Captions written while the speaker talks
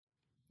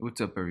What's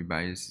up,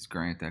 everybody? This is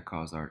Grant, that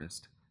cause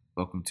artist.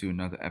 Welcome to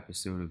another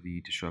episode of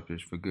the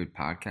Disruptors for Good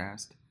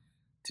podcast.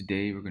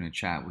 Today, we're going to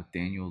chat with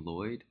Daniel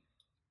Lloyd,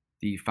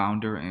 the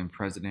founder and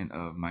president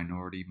of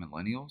Minority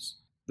Millennials.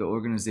 The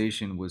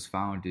organization was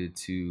founded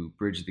to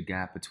bridge the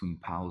gap between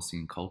policy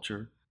and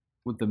culture,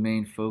 with the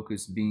main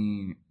focus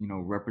being,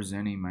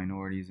 representing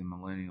minorities and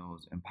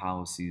millennials and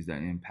policies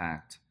that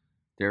impact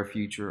their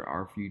future,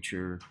 our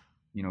future,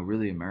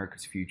 really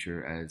America's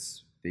future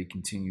as they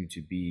continue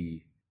to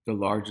be the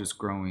largest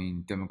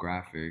growing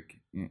demographic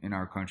in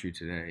our country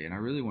today. And I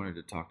really wanted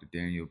to talk to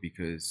Daniel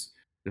because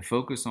the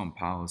focus on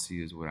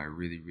policy is what I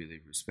really, really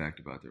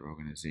respect about their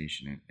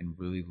organization and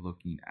really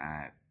looking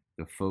at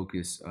the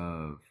focus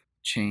of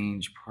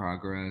change,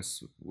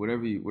 progress,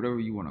 whatever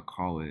you want to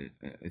call it.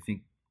 I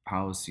think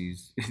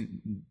policies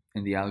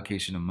and the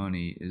allocation of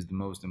money is the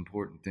most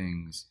important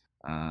things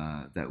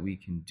that we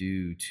can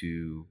do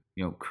to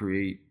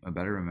create a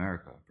better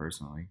America.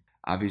 Personally,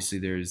 obviously,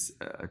 there's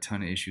a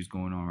ton of issues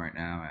going on right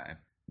now. I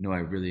know I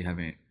really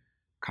haven't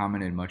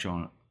commented much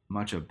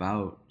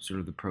about sort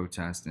of the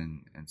protest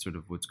and sort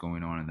of what's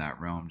going on in that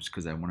realm, just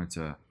because I wanted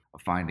to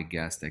find a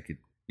guest that could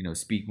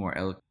speak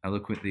more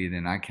eloquently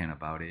than I can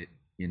about it.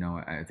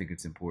 I think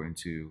it's important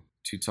to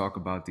talk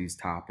about these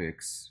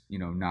topics,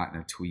 not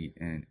in a tweet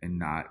and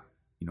not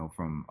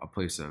from a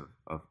place of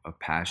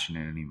passion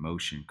and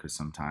emotion, because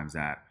sometimes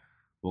that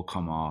will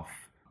come off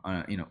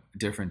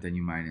different than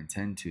you might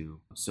intend to.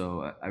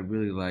 So I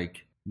really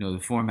like the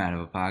format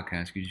of a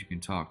podcast, because you can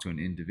talk to an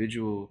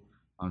individual,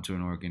 to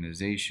an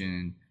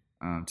organization,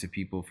 to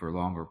people for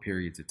longer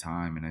periods of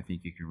time, and I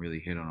think you can really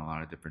hit on a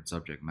lot of different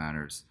subject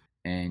matters.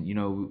 And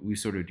we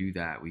sort of do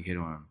that. We hit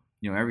on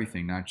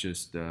everything, not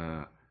just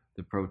the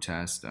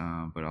protest,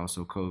 but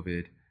also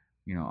COVID.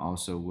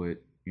 Also what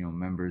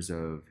members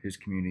of his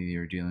community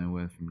are dealing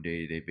with from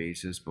day-to-day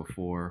basis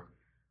before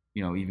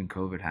even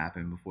COVID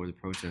happened, before the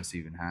protests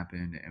even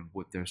happened, and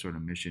what their sort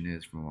of mission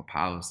is from a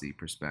policy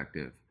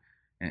perspective,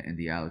 and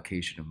the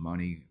allocation of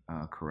money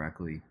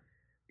correctly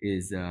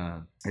is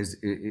a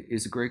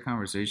great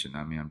conversation.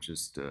 I mean,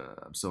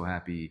 I'm so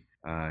happy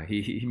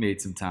he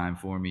made some time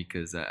for me,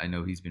 because I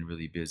know he's been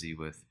really busy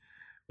with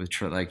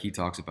like he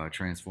talks about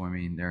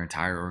transforming their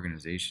entire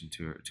organization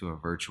to a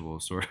virtual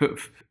sort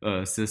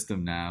of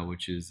system now,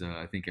 which is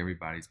I think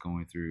everybody's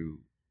going through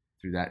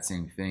that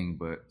same thing.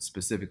 But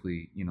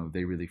specifically,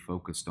 they really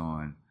focused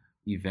on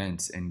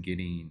events and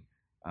getting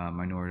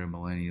minority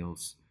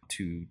millennials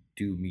to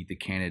do Meet the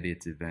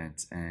Candidates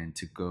events and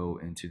to go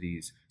into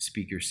these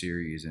speaker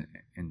series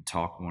and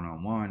talk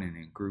one-on-one and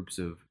in groups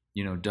of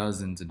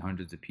dozens and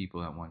hundreds of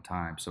people at one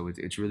time. So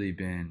it's really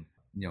been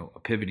a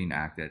pivoting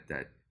act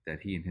that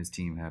he and his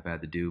team have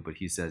had to do. But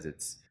he says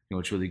it's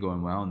really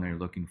going well, and they're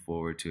looking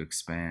forward to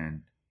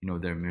expand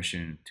their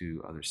mission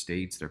to other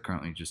states. They're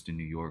currently just in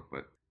New York,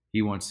 but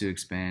he wants to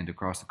expand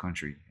across the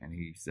country, and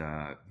he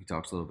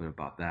talks a little bit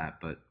about that.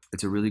 But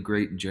it's a really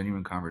great and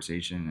genuine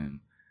conversation,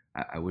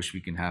 and I wish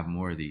we can have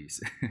more of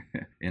these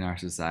in our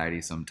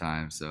society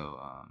sometime. So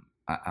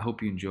I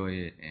hope you enjoy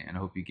it, and I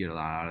hope you get a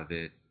lot out of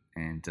it.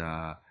 And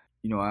I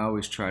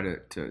always try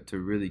to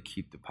really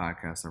keep the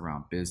podcast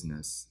around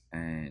business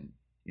and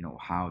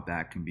how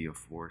that can be a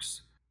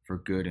force for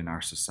good in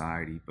our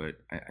society. But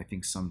I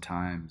think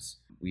sometimes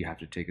we have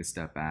to take a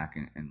step back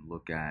and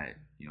look at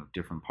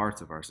different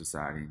parts of our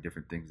society and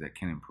different things that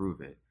can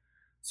improve it.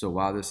 So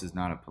while this is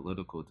not a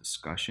political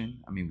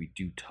discussion, I mean, we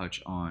do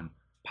touch on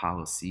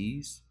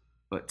policies,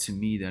 but to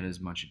me that is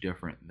much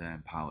different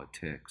than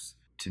politics.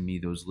 To me,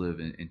 those live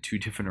in two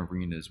different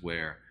arenas,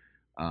 where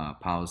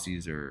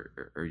policies are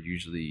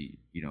usually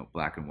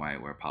black and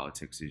white, where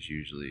politics is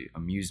usually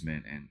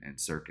amusement and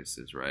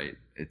circuses, right?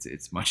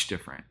 It's much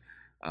different.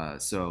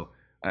 So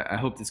I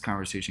hope this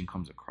conversation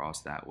comes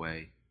across that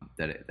way,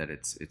 that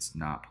it's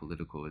not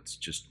political. It's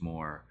just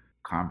more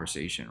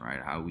conversation,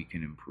 right? How we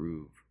can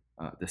improve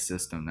the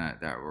system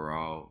that we're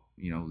all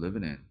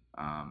living in.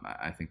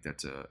 I think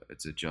it's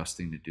a just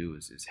thing to do,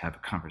 is have a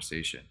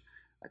conversation.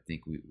 I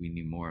think we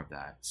need more of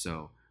that.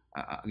 So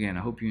again,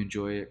 I hope you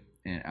enjoy it,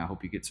 and I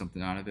hope you get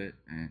something out of it,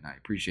 and I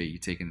appreciate you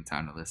taking the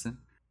time to listen.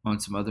 On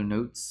some other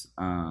notes,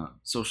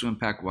 Social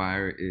Impact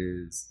Wire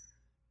is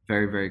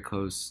very, very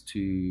close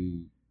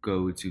to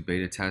go to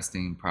beta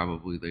testing,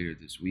 probably later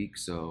this week.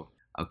 So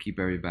I'll keep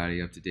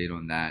everybody up to date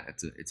on that.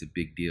 It's a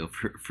big deal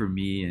for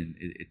me, and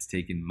it's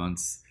taken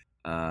months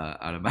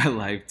out of my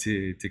life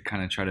to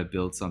kind of try to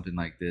build something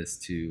like this,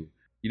 to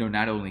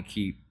not only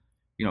keep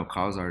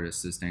cause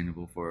artists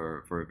sustainable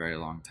for a very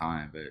long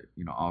time, but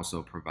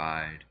also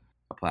provide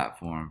a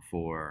platform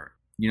for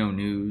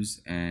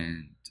news,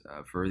 and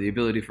for the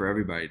ability for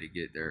everybody to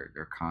get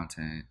their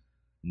content,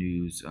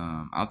 news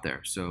out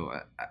there. So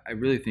I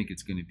really think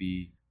it's going to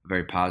be a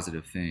very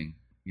positive thing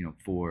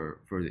for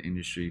the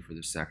industry, for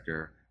the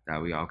sector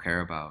that we all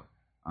care about.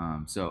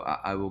 So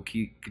I will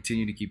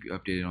continue to keep you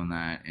updated on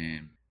that.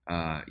 And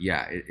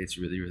it's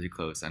really, really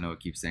close. I know I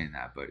keep saying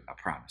that, but I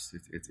promise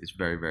it's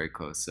very, very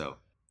close. So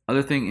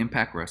other thing,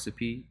 Impact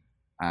Recipe,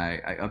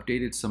 I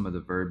updated some of the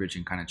verbiage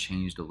and kind of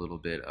changed a little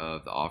bit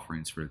of the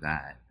offerings for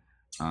that.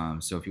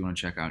 So if you want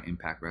to check out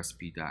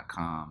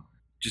impactrecipe.com,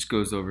 just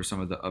goes over some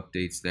of the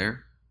updates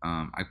there.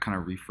 I kind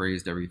of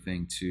rephrased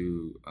everything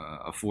to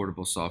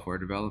affordable software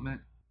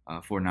development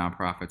for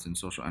nonprofits and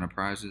social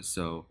enterprises.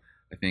 So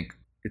I think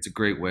it's a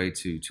great way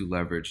to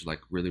leverage like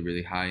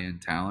really high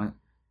end talent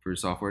for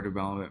software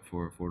development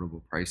for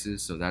affordable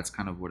prices. So that's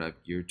kind of what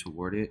I've geared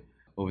toward it.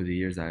 Over the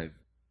years, I've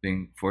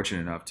been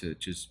fortunate enough to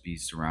just be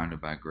surrounded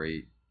by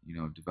great,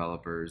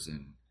 developers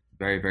and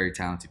very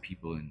talented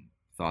people, and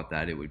thought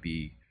that it would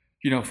be,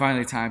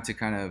 finally time to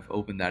kind of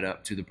open that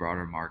up to the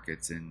broader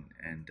markets and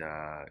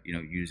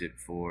use it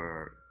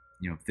for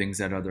things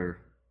that other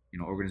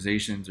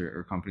organizations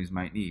or companies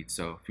might need.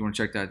 So if you want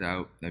to check that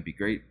out, that'd be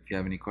great. If you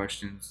have any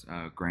questions,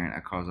 Grant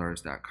at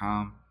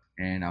causeartist.com,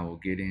 and I will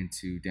get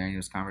into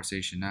Daniel's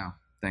conversation now.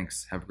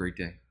 Thanks. Have a great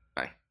day.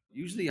 Bye.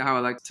 Usually how I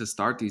like to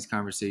start these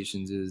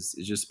conversations is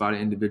just about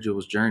an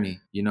individual's journey,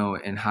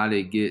 and how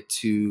they get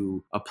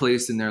to a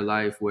place in their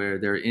life where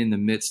they're in the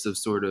midst of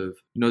sort of,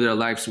 their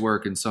life's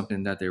work and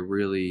something that they're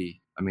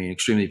really,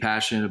 extremely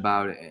passionate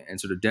about, and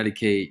sort of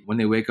dedicate when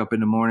they wake up in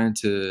the morning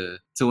to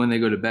when they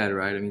go to bed,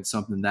 right?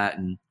 Something that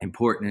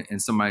important in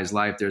somebody's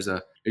life.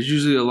 It's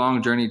usually a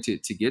long journey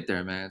to get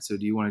there, man. So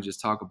do you want to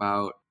just talk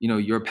about,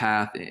 your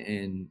path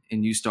in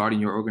you starting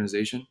your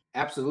organization?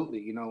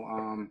 Absolutely.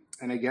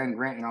 And again,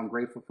 Grant, I'm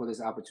grateful for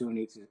this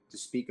opportunity to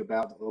speak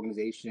about the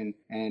organization.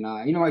 And,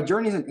 my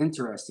journey is an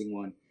interesting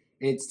one.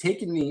 It's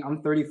taken me,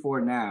 I'm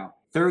 34 now,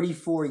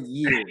 34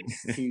 years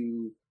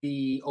to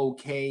be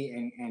okay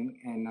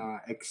and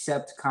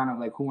accept kind of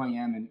like who I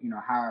am and,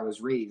 how I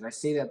was raised. I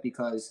say that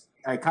because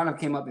I kind of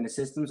came up in the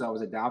systems. I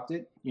was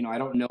adopted. I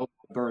don't know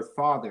my birth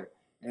father.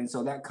 And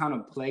so that kind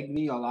of plagued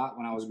me a lot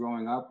when I was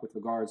growing up with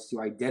regards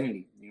to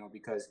identity,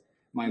 because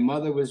my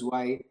mother was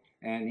white,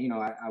 and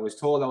I was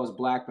told I was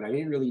black, but I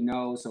didn't really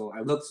know, so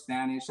I looked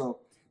Spanish. So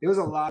there was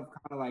a lot of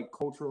kind of like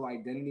cultural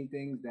identity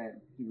things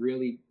that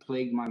really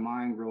plagued my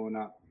mind growing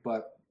up.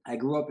 But I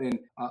grew up in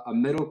a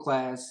middle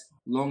class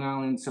Long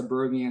Island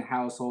suburban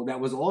household that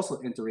was also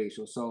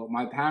interracial. So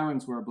my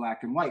parents were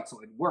black and white, so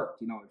it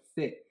worked, it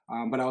fit.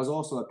 But I was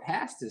also a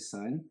pastor's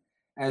son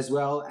as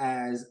well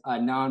as a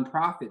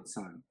nonprofit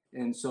son.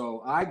 And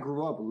so I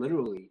grew up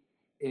literally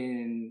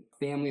in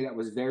family that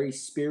was very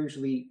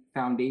spiritually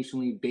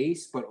foundationally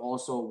based, but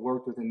also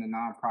worked within the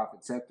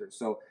nonprofit sector.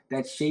 So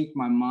that shaped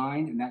my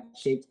mind, and that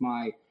shaped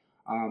my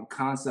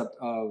concept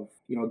of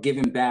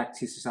giving back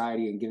to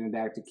society and giving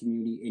back to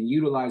community and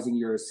utilizing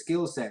your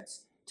skill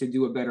sets to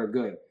do a better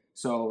good.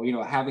 So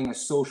having a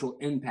social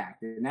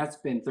impact, and that's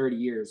been 30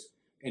 years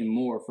and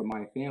more for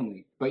my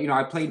family. But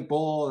I played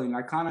ball, and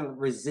I kind of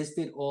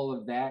resisted all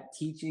of that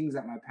teachings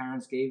that my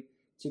parents gave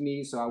to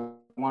me. So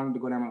I wanted to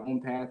go down my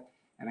own path,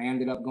 and I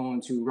ended up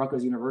going to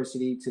Rutgers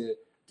University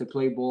to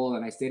play ball,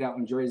 and I stayed out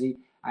in Jersey.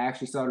 I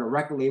actually started a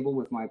record label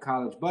with my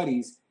college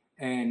buddies,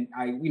 and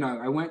I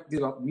went through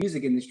the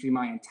music industry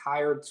my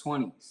entire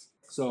 20s.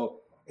 So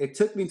it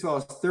took me until I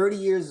was 30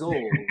 years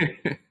old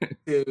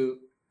to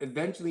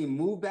eventually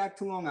move back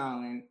to Long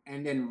Island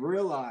and then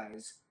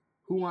realize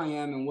who I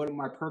am and what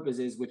my purpose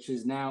is, which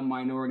is now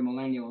Minority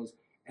Millennials.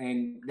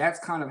 And that's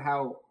kind of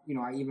how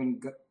I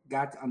even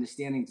got to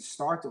understanding to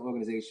start the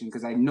organization,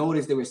 because I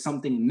noticed there was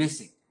something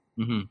missing.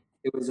 Mm-hmm.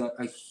 It was a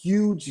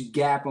huge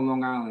gap on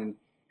Long Island,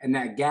 and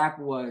that gap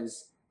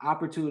was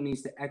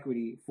opportunities to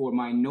equity for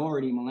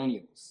minority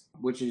millennials,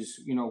 which is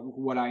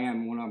what I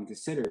am and what I'm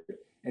considered.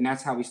 And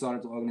that's how we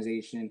started the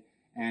organization,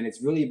 and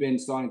it's really been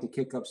starting to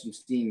kick up some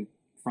steam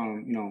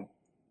from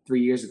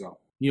 3 years ago.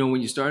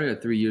 When you started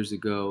it 3 years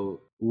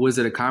ago, was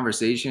it a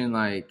conversation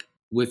like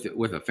with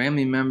a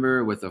family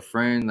member, with a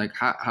friend? Like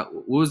how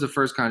what was the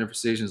first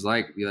conversations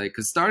like? Be like,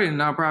 because starting a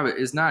nonprofit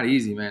is not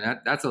easy, man.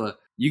 That's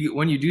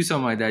when you do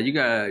something like that, you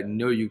gotta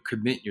know you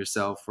commit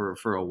yourself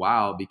for a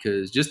while,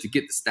 because just to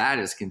get the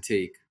status can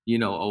take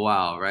a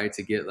while, right?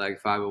 To get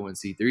like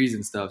 501c3s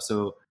and stuff.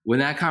 So when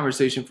that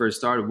conversation first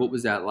started, what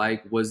was that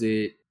like? Was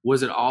it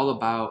all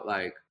about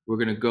like, we're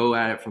gonna go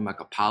at it from like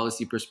a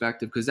policy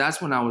perspective? Because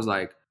that's when I was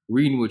like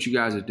reading what you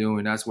guys are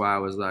doing. That's why I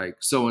was like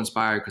so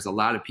inspired, because a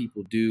lot of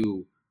people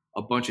do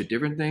a bunch of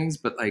different things,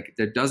 but like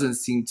there doesn't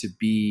seem to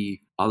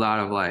be a lot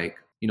of like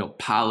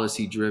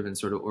policy driven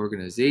sort of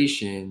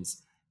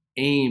organizations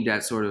aimed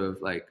at sort of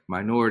like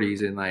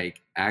minorities and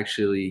like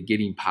actually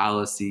getting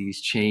policies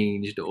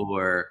changed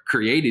or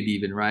created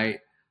even,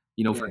 right?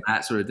 For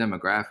that sort of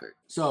demographic.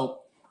 So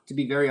to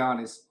be very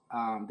honest,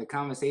 the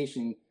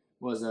conversation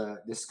was a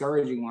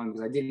discouraging one,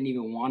 because I didn't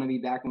even want to be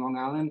back in Long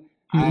Island.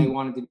 I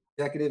wanted to be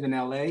executive in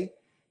LA.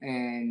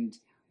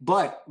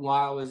 But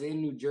while I was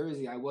in New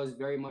Jersey, I was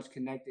very much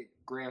connected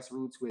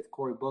grassroots with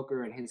Cory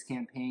Booker and his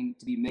campaign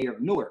to be mayor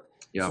of Newark.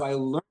 Yep. So I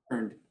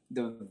learned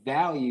the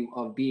value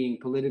of being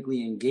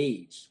politically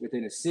engaged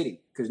within a city,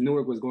 because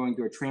Newark was going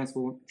through a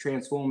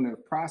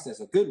transformative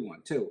process, a good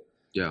one too.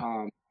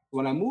 Yeah.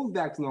 When I moved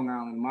back to Long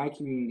Island, my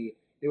community,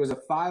 there was a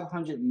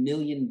 $500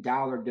 million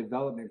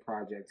development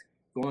project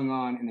going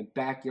on in the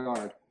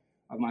backyard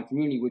of my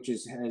community, which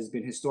has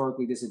been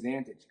historically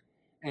disadvantaged.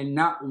 and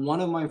not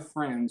one of my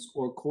friends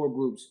or core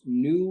groups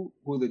knew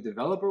who the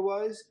developer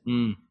was,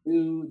 Mm,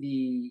 knew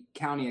the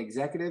county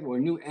executive, or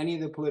knew any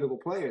of the political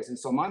players. And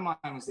so my mind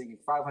was thinking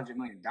 $500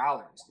 million.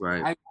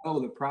 right. I know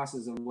the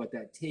process of what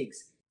that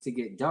takes to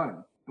get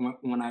done. And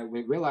when I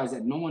realized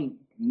that no one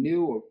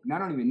knew, or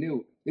not even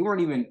knew, they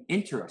weren't even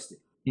interested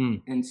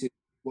Mm, into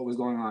what was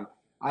going on,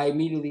 I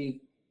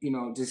immediately,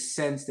 just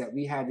sensed that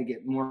we had to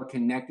get more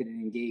connected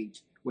and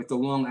engaged with the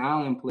Long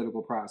Island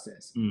political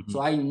process. hmm.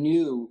 So I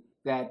knew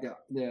that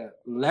the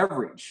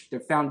leverage, the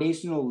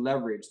foundational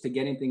leverage to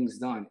getting things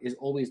done is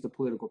always the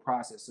political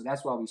process. So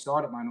that's why we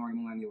started Minority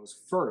Millennials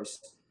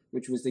first,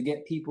 which was to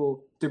get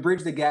people to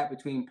bridge the gap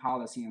between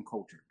policy and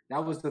culture.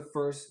 That was the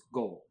first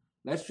goal.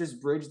 Let's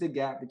just bridge the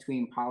gap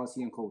between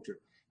policy and culture.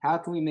 How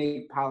can we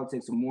make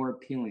politics more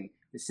appealing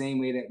the same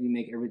way that we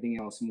make everything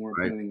else more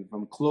Right. appealing,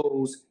 from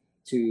clothes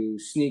to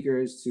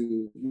sneakers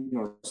to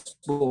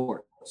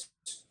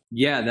sports?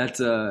 Yeah, that's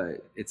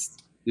it's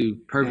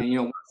dude,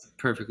 And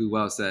perfectly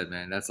well said,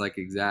 man. That's like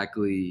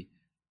exactly,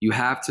 you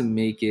have to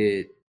make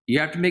it, you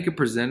have to make it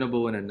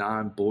presentable in a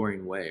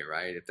non-boring way,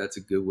 right? If that's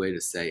a good way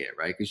to say it,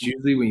 right? Because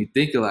usually when you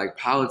think of like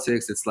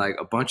politics, it's like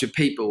a bunch of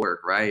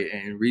paperwork, right?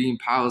 And reading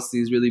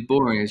policy is really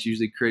boring. It's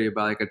usually created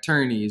by like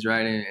attorneys,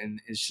 right?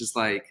 And it's just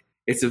like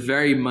it's a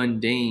very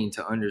mundane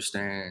to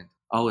understand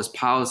all this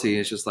policy.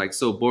 It's just like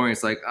so boring.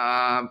 It's like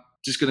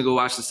just gonna go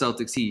watch the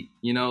Celtics Heat,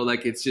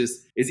 like it's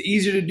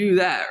easier to do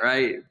that,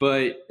 right?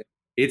 But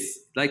it's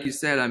like you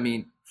said, I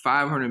mean,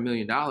 $500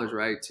 million,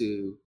 right?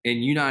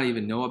 And you not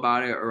even know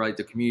about it, or like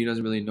the community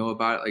doesn't really know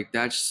about it. Like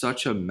that's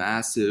such a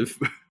massive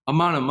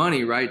amount of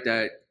money, right?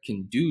 That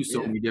can do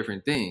so yeah, many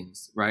different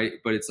things, right?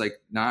 But it's like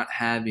not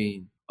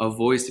having a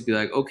voice to be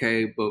like,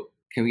 okay, but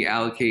can we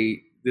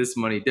allocate this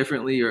money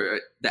differently? Or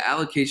the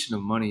allocation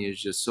of money is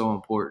just so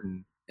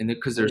important. And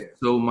because oh there's yeah,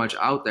 so much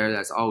out there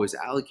that's always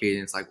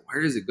allocated, it's like,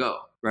 where does it go,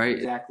 right?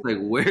 It's exactly.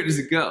 like, where does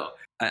it go?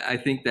 I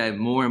think that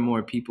more and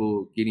more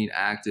people getting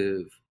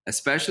active,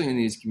 especially in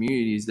these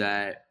communities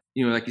that,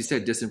 like you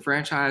said,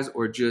 disenfranchised,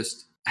 or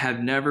just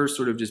have never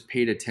sort of just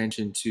paid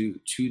attention to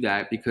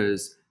that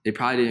because they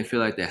probably didn't feel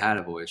like they had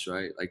a voice,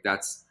 right? Like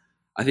that's,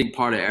 I think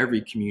part of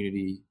every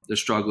community, the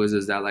struggle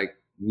is that like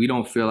we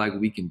don't feel like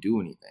we can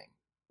do anything,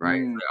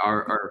 right? Mm,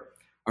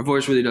 Our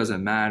voice really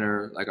doesn't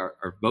matter. Like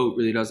our vote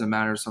really doesn't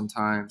matter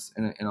sometimes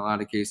in a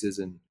lot of cases.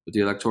 And with the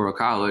electoral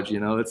college,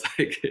 it's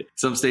like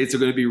some states are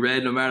going to be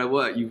red no matter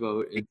what you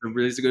vote, and some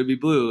states are going to be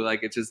blue.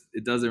 Like it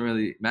doesn't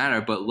really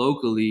matter. But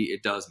locally,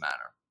 it does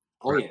matter,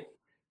 oh right? yeah, oh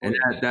And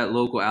yeah. that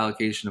local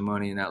allocation of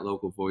money and that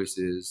local voice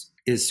is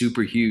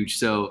super huge.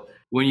 So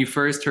when you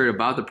first heard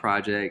about the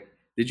project,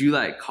 did you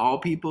like call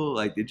people?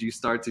 Like, did you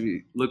start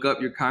to look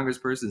up your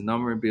congressperson's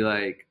number and be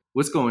like,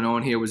 what's going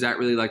on here? Was that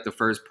really like the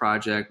first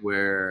project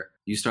where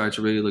you started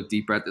to really look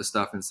deeper at this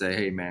stuff and say,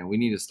 hey man, we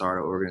need to start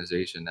an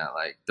organization that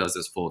like does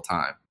this full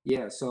time?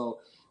 Yeah, so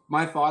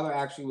my father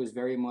actually was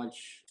very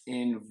much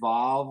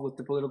involved with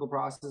the political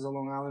process of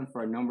Long Island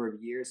for a number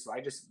of years. So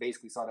I just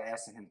basically started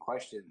asking him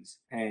questions,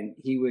 and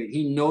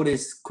he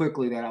noticed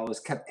quickly that I was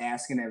kept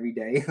asking every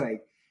day,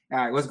 like, all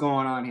right, what's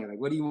going on here? Like,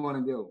 what do you want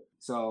to do?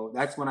 So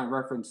that's when I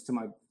referenced to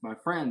my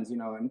friends,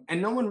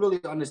 and no one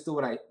really understood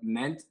what I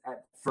meant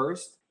at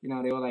first.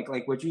 They were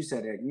like what you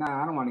said, like,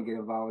 nah, I don't want to get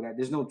involved with that.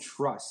 There's no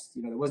trust.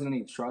 There wasn't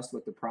any trust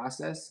with the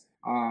process.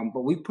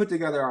 But we put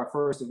together our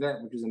first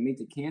event, which was a Meet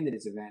the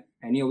Candidates event,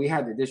 and we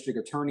had the district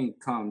attorney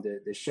come,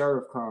 the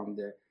sheriff come,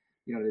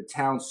 the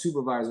town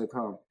supervisor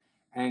come,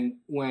 and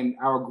when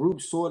our group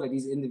saw that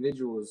these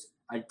individuals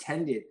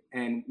attended,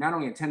 and not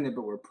only attended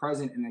but were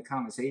present in the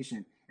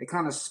conversation, it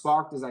kind of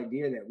sparked this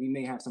idea that we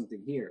may have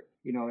something here.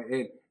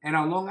 And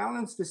on Long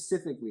Island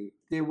specifically,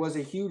 there was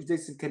a huge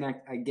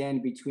disconnect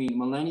again between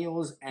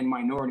millennials and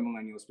minority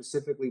millennials,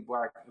 specifically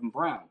Black and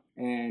Brown.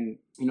 And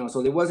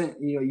so there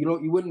wasn't,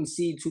 you wouldn't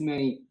see too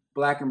many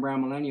Black and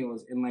Brown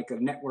millennials in like a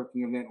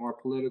networking event or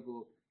a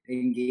political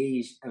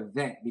engaged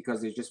event,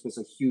 because there just was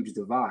a huge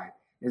divide.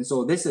 And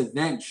so this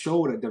event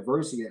showed a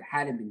diversity that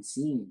hadn't been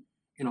seen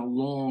in a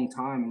long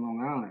time in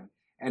Long Island.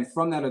 And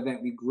from that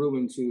event, we grew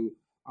into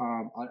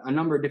a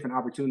number of different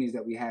opportunities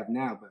that we have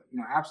now. But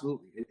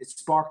absolutely, it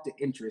sparked the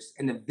interest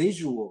and the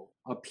visual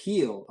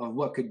appeal of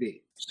what could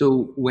be.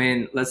 So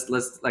when let's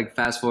like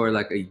fast forward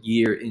like a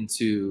year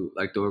into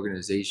like the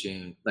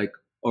organization, like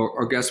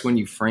or guess when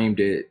you framed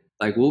it,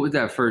 like what would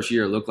that first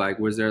year look like?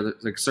 Was there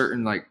like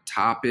certain like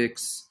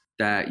topics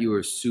that you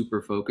were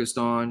super focused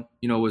on?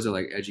 Was it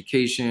like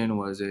education?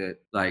 Was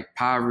it like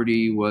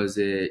poverty? Was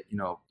it,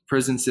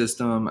 prison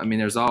system? I mean,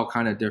 there's all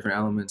kind of different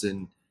elements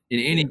in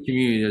any Yeah.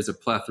 community. There's a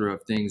plethora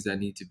of things that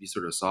need to be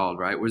sort of solved,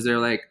 right? Was there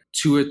like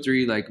two or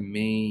three like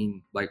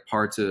main like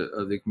parts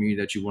of the community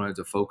that you wanted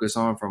to focus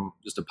on from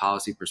just a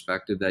policy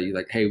perspective that you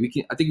like, hey,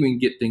 I think we can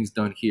get things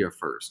done here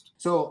first?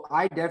 So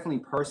I definitely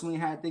personally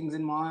had things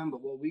in mind,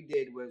 but what we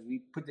did was we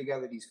put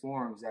together these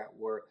forums that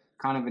were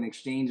kind of an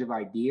exchange of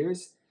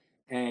ideas,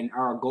 and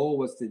our goal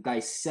was to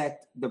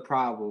dissect the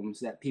problems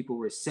that people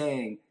were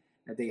saying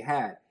that they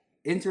had.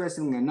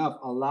 interestingly enough,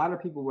 a lot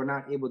of people were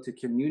not able to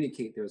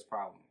communicate those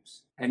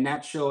problems, and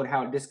that showed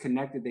how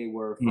disconnected they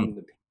were Mm, from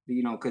the,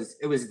 because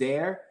it was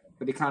there,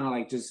 but they kind of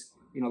like just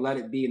let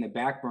it be in the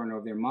back burner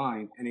of their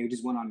mind, and they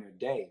just went on their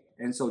day.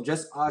 And so,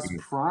 just us yeah.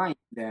 prying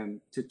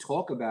them to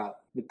talk about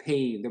the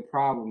pain, the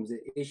problems, the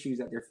issues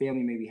that their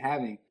family may be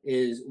having,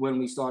 is when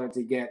we started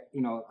to get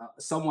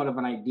somewhat of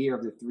an idea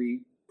of the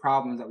three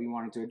problems that we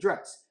wanted to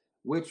address,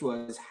 which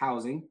was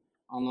housing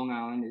on Long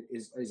Island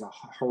is a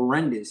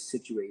horrendous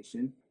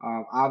situation.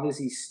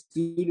 Obviously,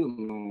 student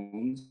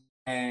loans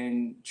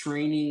and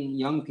training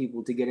young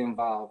people to get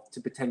involved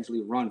to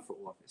potentially run for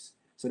office.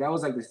 So that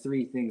was like the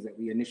three things that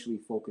we initially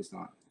focused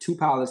on. Two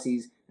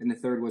policies, and the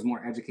third was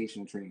more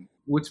educational training.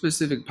 What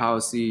specific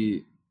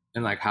policy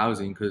and like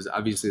housing? Because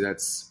obviously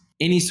that's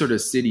any sort of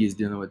city is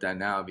dealing with that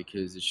now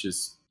because it's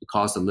just the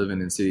cost of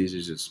living in cities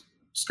is just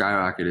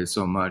skyrocketed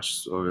so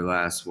much over the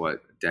last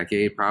what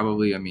decade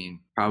probably. I mean,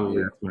 probably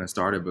Yeah. that's when it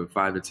started, but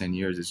 5 to 10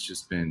 years, it's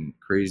just been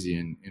crazy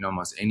in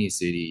almost any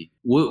city.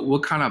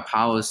 What kind of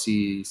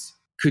policies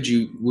would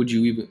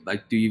you even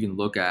like do you even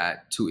look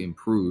at to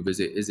improve? Is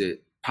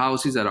it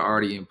policies that are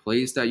already in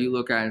place that you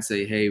look at and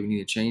say, hey, we need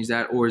to change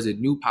that, or is it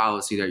new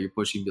policy that you're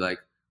pushing? Be like,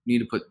 we need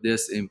to put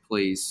this in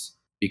place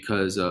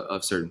because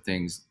of certain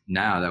things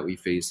now that we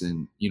face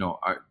in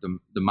the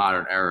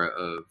modern era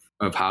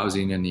of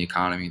housing and the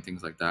economy and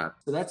things like that.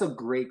 So that's a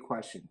great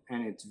question,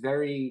 and it's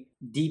very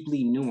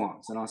deeply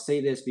nuanced. And I'll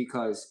say this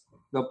because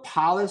the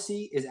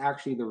policy is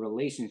actually the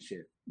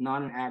relationship,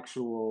 not an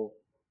actual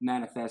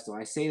manifesto.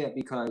 I say that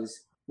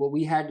because what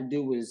we had to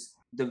do was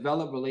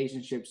develop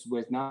relationships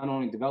with not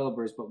only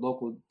developers but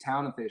local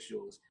town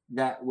officials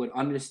that would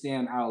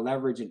understand our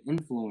leverage and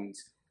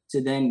influence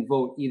to then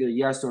vote either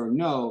yes or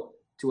no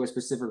to a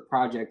specific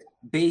project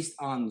based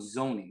on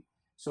zoning.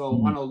 So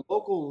Mm, on a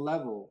local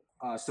level,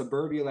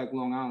 suburbia like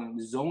Long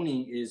Island,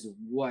 zoning is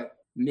what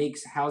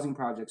makes housing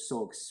projects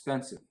so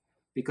expensive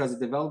because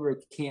the developer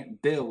can't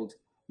build,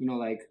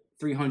 like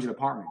 300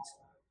 apartments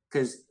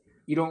because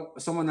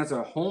someone that's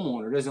a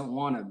homeowner doesn't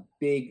want a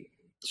big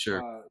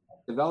sure. uh,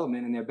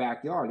 development in their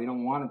backyard. They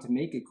don't want it to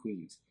make it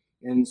Queens.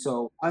 And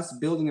so, us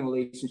building the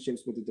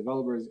relationships with the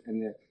developers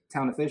and the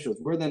town officials,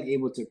 we're then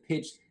able to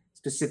pitch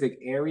specific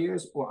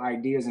areas or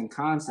ideas and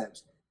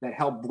concepts that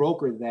help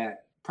broker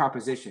that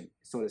proposition,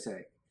 so to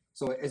say.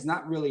 So, it's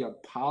not really a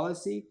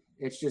policy,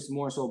 it's just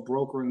more so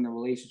brokering the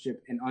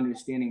relationship and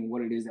understanding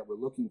what it is that we're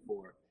looking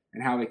for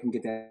and how we can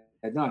get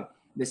that done.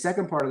 The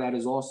second part of that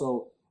is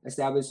also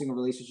establishing a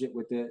relationship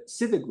with the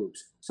civic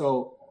groups.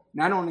 So,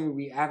 not only are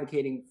we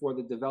advocating for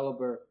the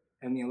developer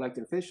and the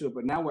elected official,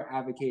 but now we're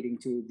advocating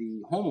to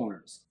the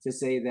homeowners to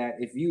say that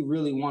if you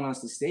really want us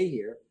to stay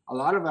here, a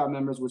lot of our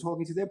members were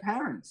talking to their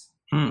parents.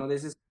 Hmm.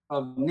 There's this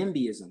of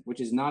NIMBYism,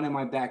 which is not in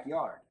my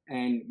backyard.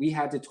 And we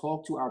had to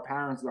talk to our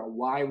parents about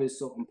why it was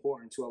so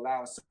important to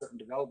allow certain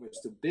developers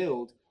to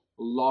build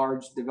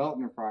large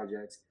development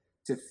projects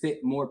to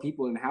fit more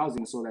people in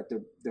housing so that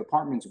the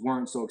apartments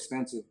weren't so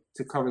expensive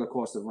to cover the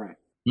cost of rent.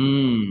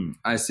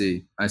 I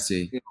see. I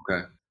see. Yeah.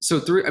 Okay. So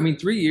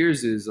 3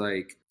 years is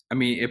like, I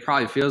mean, it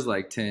probably feels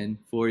like 10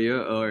 for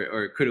you,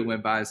 or it could have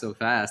went by so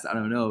fast. I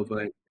don't know,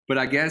 but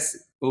I guess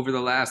over the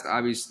last,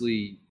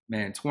 obviously,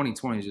 man,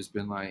 2020 has just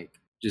been like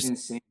just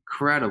Insane.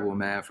 incredible,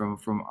 man, from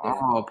Yeah.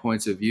 all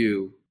points of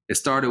view. It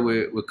started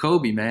with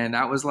Kobe, man.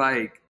 That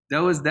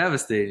was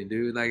devastating,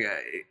 dude. Like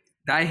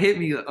that hit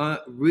me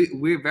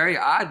weird, very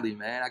oddly,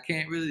 man. I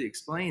can't really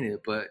explain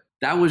it, but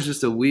that was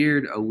just a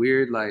weird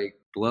like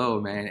blow,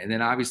 man. And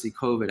then obviously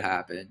COVID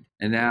happened,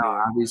 and now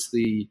Yeah.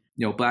 obviously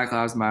Black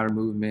Lives Matter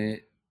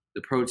movement,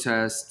 the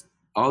protest,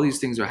 all these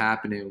things are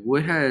happening.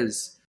 What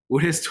has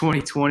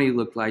 2020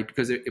 looked like?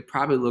 Because it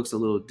probably looks a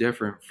little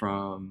different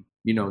from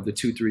the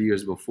 2 3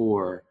 years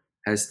before.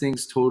 Has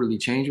things totally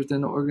changed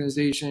within the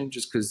organization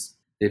just because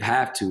they've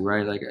have to,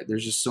 right? Like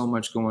there's just so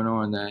much going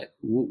on that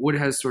what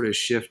has sort of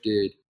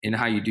shifted in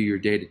how you do your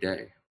day to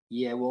day.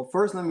 Yeah, well,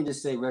 first let me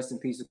just say rest in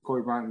peace to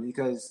Kobe Bryant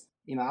because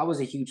I was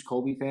a huge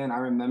Kobe fan. I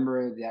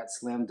remember that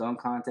slam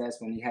dunk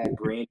contest when he had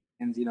great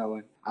hands, and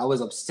I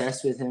was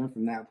obsessed with him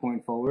from that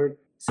point forward.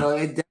 So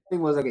it definitely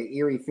was like an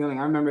eerie feeling.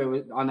 I remember it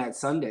was on that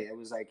Sunday. It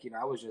was like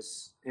I was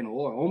just in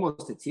awe,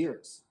 almost to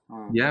tears.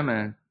 Yeah,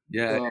 man.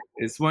 Yeah, So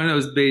it's one of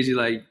those days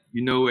you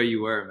know where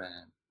you were,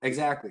 man.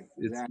 exactly,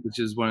 It's exactly.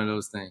 just one of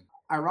those things.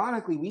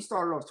 Ironically, we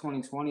started off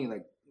 2020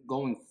 like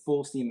going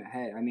full steam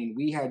ahead. I mean,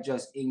 we had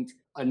just inked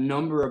a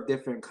number of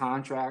different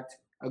contract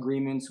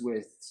agreements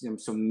with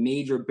some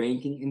major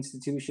banking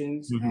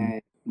institutions Hmm.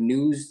 and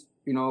news,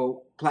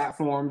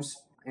 platforms.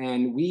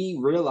 And we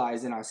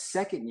realized in our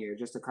second year,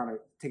 just to kind of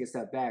take a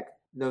step back,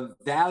 the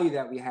value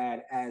that we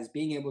had as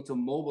being able to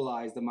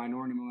mobilize the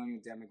minority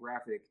millennial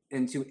demographic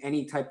into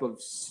any type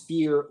of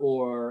sphere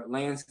or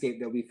landscape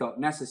that we felt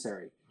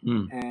necessary.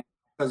 Mm. And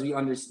because we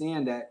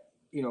understand that,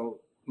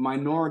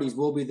 minorities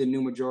will be the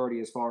new majority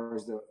as far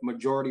as the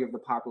majority of the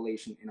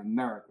population in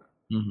America.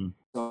 Hmm.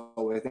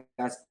 So if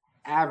that's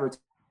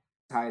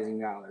advertising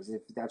dollars,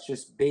 if that's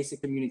just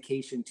basic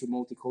communication to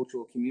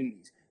multicultural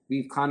communities,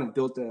 we've kind of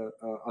built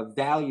a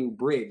value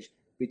bridge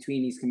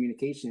between these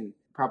communication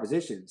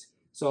propositions.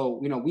 So,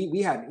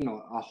 we had,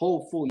 a whole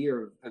full year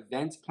of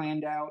events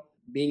planned out,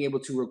 being able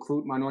to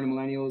recruit minority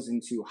millennials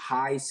into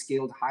high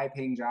skilled, high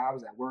paying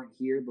jobs that weren't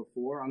here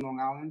before on Long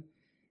Island.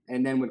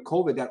 And then with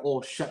COVID, that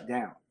all shut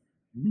down.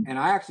 And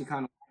I actually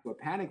kind of went into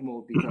a panic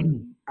mode because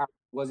I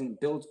wasn't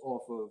built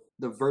off of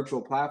the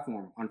virtual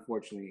platform,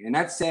 unfortunately. And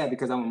that's sad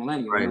because I'm a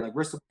millennial. Right. Like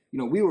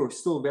we were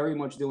still very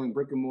much doing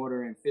brick and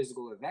mortar and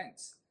physical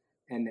events,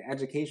 and the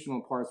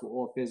educational parts were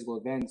all physical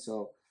events.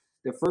 So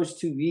the first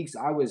 2 weeks,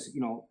 I was,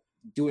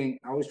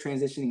 I was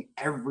transitioning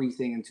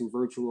everything into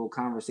virtual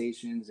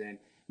conversations and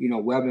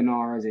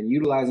webinars, and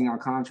utilizing our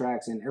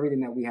contracts and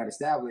everything that we had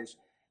established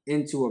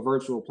into a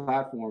virtual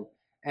platform.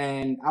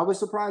 And I was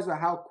surprised by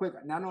how quick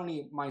not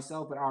only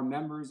myself but our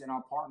members and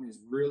our partners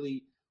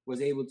really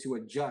was able to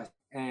adjust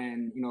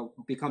and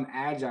become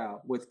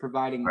agile with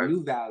providing Right.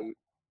 new value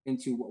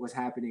into what was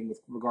happening with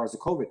regards to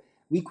COVID.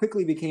 We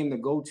quickly became the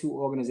go-to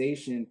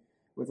organization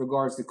with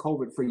regards to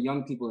COVID for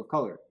young people of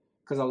color,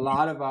 because a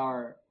lot of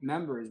our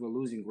members were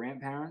losing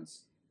grandparents,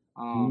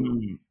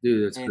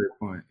 Dude, that's a and great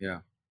point. Yeah.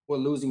 were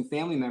losing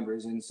family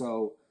members. And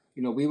so,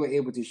 we were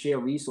able to share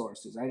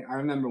resources. I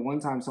remember one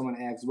time someone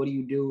asked, what do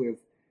you do if,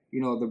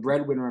 the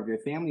breadwinner of your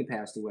family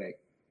passed away?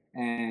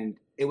 And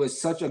it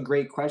was such a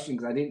great question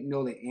because I didn't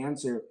know the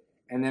answer.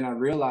 And then I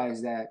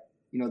realized that,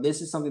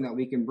 this is something that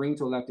we can bring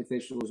to elected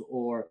officials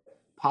or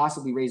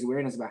possibly raise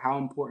awareness about how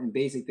important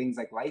basic things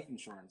like life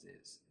insurance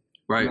is.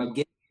 Right.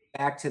 Get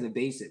back to the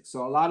basics.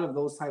 So a lot of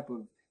those type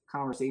of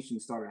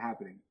conversations started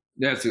happening.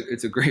 Yeah,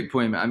 it's a great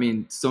point, man. I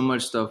mean, so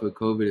much stuff with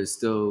COVID is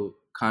still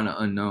kind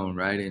of unknown,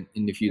 right? And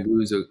if you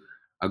lose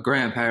a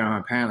grandparent or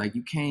a parent, like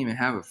you can't even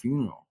have a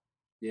funeral,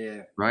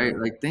 Yeah. right?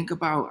 Like think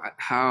about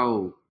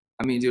how,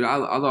 I mean, dude, I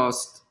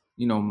lost,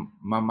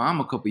 my mom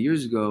a couple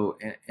years ago,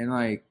 and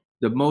like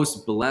the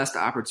most blessed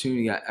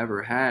opportunity I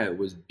ever had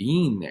was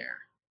being there,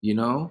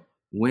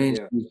 when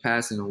Yeah. she was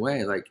passing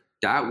away. Like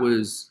that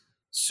was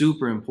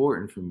super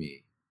important for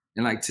me.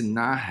 And like to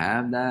not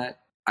have that,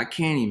 I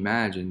can't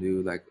imagine,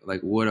 dude,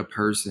 like what a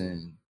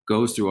person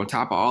goes through on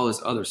top of all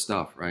this other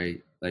stuff,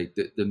 right? Like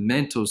the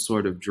mental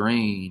sort of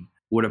drain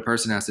what a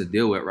person has to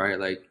deal with, right?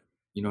 Like,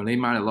 they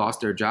might have lost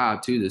their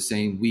job too the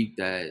same week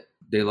that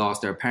they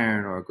lost their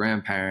parent or a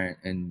grandparent,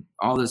 and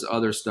all this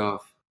other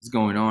stuff is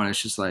going on.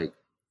 It's just like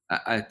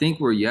I think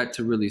we're yet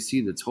to really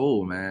see the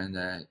toll, man,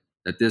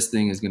 that this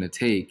thing is gonna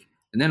take.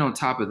 And then on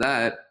top of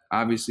that,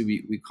 obviously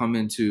we come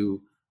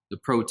into the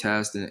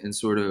protest and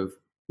sort of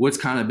what's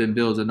kind of been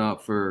building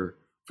up for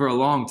a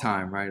long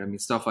time, right? I mean,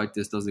 stuff like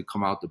this doesn't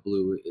come out the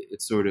blue.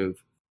 It sort of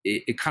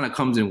it kind of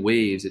comes in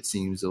waves. It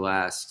seems the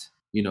last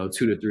 2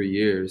 to 3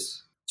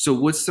 years. So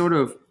what's sort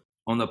of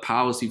on the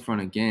policy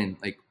front again?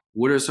 Like,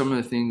 what are some of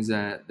the things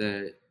that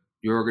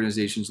your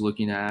organization's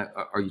looking at?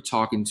 Are you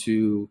talking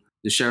to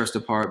the sheriff's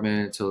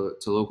department, to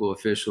local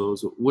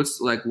officials? What's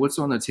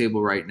on the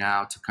table right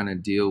now to kind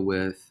of deal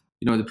with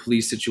the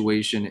police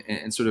situation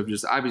and sort of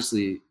just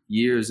obviously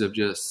years of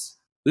just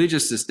really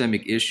just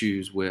systemic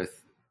issues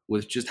with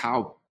just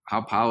how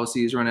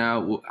policies run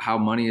out, how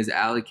money is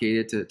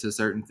allocated to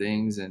certain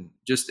things, and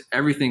just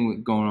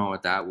everything going on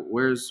with that.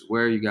 Where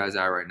are you guys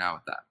at right now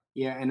with that?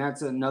 Yeah, and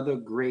that's another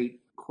great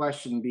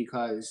question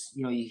because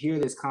you hear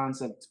this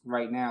concept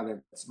right now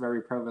that's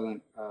very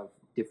prevalent of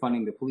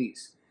defunding the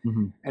police,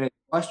 Mm-hmm. and it's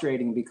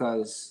frustrating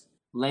because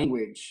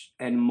language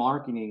and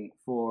marketing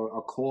for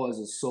a cause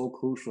is so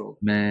crucial.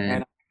 Man,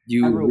 And I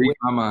you never, read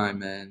my mind,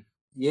 man.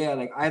 yeah,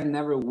 like I've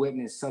never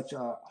witnessed such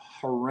a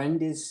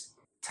horrendous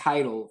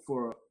title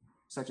for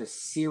such a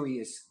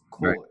serious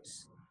Right.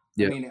 cause.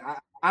 I Yeah. mean,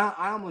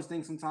 I almost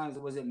think sometimes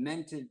was it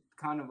meant to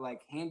kind of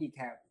like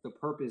handicap the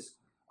purpose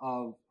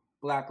of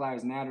Black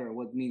Lives Matter and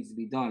what needs to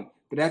be done.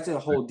 But that's a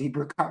whole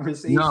deeper No, I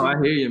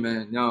conversation. hear you,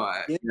 man. No,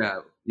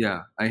 Yeah,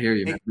 yeah, I hear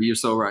you, man. But you're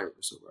so right. You're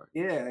so right.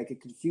 yeah, like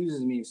it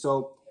confuses me.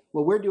 So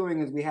what we're doing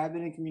is we have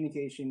been in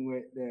communication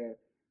with the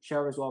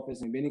sheriff's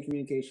office and been in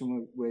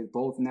communication with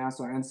both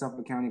Nassau and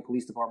Suffolk County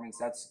police departments.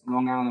 That's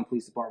Long Island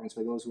police departments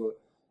for those who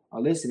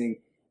are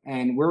listening.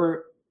 And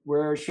we're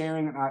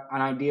sharing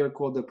an idea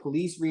called the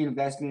Police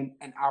Reinvestment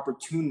and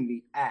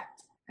Opportunity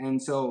Act.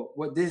 And so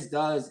what this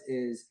does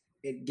is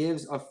it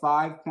gives a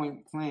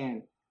 5-point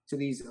plan to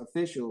these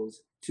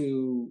officials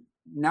to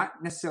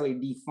not necessarily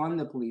defund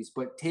the police,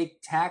 but take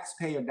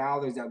taxpayer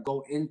dollars that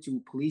go into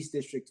police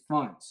district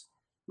funds,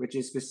 which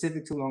is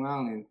specific to Long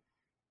Island,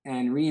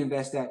 and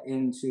reinvest that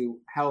into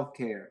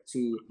healthcare,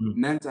 to Mhm.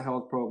 mental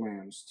health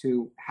programs,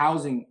 to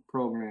housing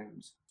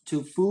programs,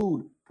 to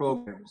food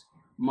programs.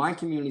 My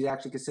community is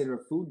actually considered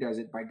a food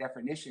desert by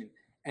definition,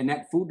 and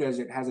that food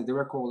desert has a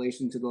direct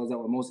correlation to those that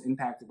were most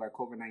impacted by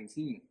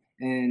COVID-19.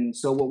 And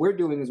so what we're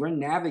doing is we're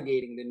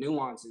navigating the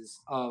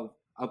nuances of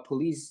a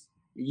police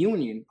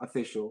union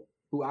official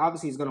who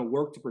obviously is going to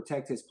work to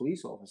protect his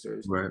police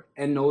officers Right.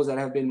 and those that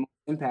have been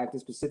impacted,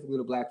 specifically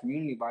the Black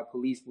community, by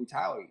police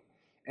brutality.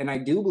 And I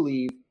do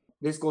believe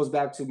this goes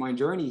back to my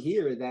journey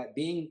here, that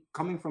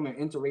coming from an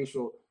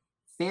interracial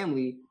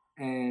family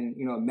and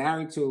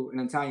married to an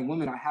Italian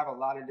woman, I have a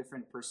lot of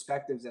different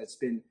perspectives that's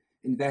been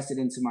invested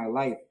into my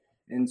life.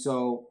 And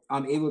so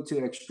I'm able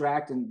to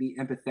extract and be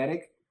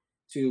empathetic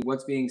to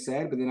what's being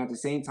said, but then at the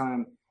same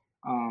time,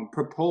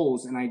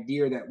 propose an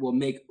idea that will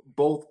make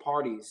both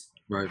parties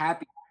Right.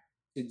 happy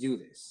to do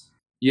this.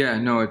 Yeah,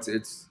 no, it's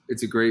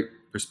a great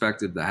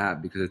perspective to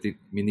have because I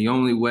mean the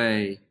only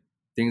way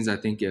things I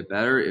think get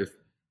better if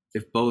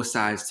both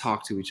sides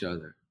talk to each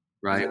other,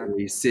 right? Where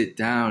Exactly. you sit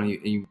down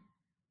and you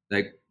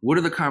like what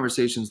are the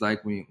conversations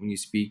like when you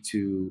speak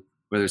to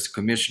whether it's a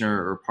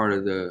commissioner or part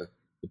of the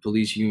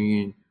police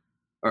union?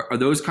 Are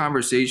those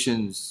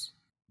conversations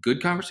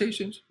good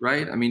conversations,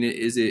 right? I mean,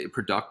 is it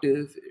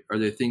productive? Are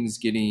there things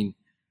getting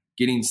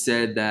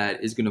said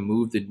that is going to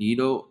move the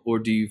needle, or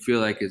do you feel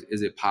like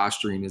is it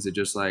posturing? Is it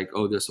just like,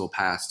 oh, this will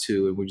pass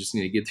too, and we just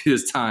need to get through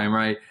this time,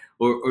 right?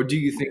 Or do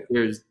you think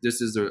Yeah.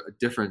 this is a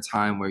different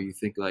time where you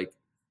think like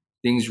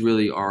things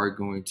really are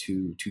going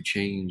to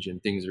change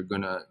and things are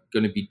gonna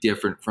be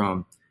different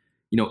from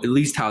at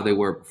least how they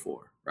were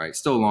before, right?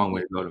 Still a long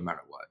way Yeah. to go, no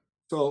matter what.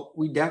 So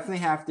we definitely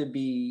have to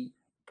be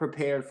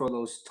prepared for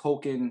those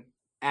token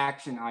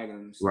action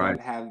items Right.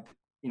 that have,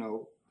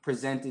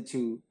 presented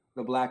to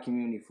the black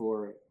community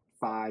for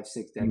 5,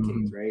 6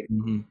 decades, Hmm. right?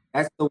 Hmm.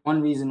 That's the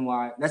one reason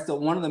why. That's the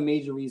one of the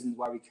major reasons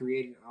why we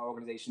created our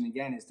organization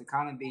again is to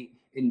kind of be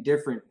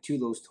indifferent to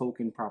those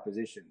token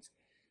propositions,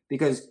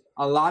 because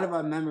a lot of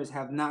our members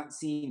have not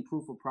seen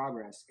proof of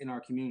progress in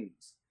our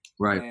communities,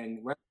 Right.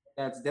 and whether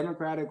that's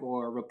Democratic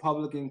or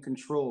Republican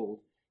controlled,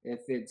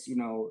 if it's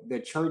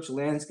the church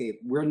landscape,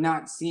 we're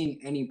not seeing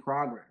any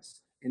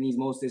progress in these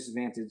most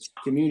disadvantaged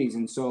communities,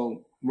 and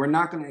so we're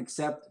not going to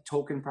accept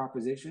token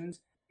propositions.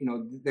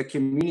 The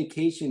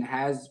communication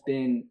has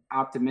been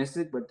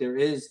optimistic, but there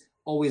is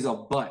always a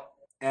but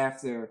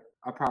after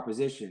a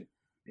proposition.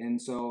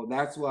 And so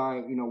that's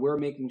why, we're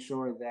making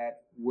sure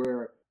that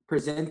we're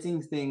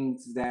presenting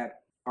things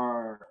that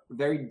are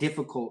very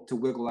difficult to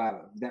wiggle out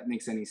of, if that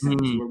makes any sense.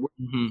 Hmm. We're,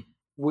 Hmm.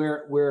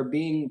 we're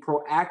being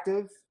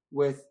proactive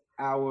with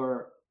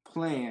our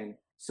plan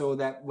so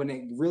that when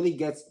it really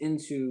gets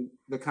into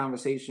the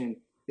conversation,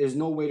 there's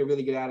no way to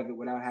really get out of it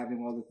without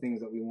having all the things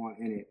that we want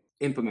in it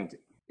implemented.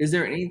 Is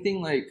there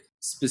anything like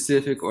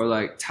specific or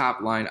like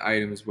top line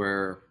items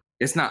where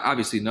it's not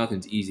obviously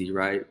nothing's easy,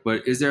 right?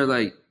 But is there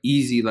like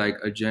easy like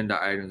agenda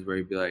items where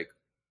you'd be like,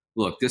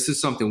 look, this is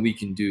something we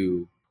can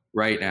do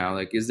right now?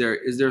 Like, is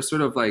there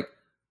sort of like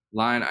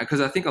line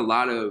because I think a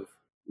lot of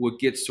what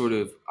gets sort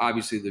of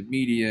obviously the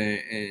media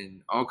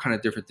and all kind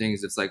of different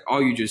things, it's like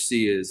all you just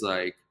see is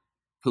like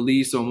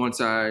police on one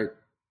side,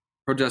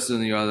 protesters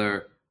on the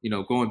other,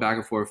 going back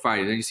and forth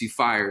fighting. Then you see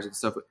fires and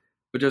stuff.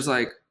 But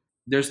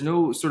there's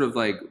no sort of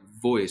like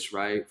voice,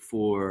 right,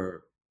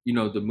 for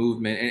the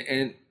movement.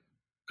 And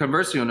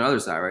conversely on the other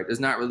side, right, there's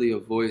not really a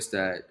voice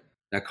that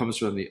comes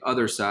from the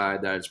other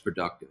side that is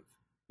productive,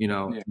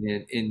 Yeah.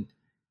 and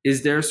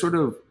is there sort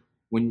of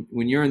when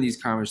you're in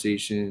these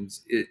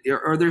conversations,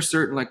 are there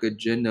certain like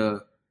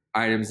agenda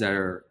items that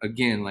are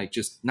again like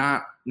just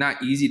not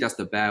easy? That's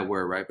the bad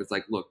word, right? But it's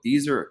like, look,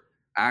 these are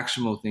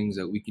actionable things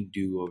that we can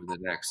do over the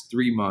next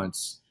 3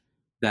 months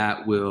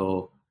that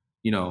will,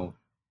 you know,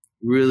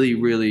 really,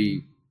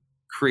 really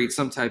create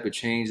some type of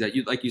change that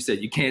you, like you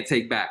said, you can't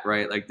take back,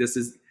 right? Like this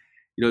is,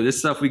 this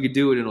stuff we could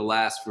do and it'll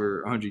last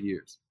for 100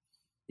 years.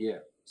 Yeah.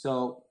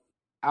 So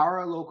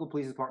our local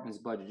police department's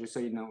budget, just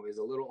so you know, is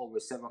a little over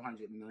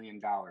 $700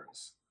 million.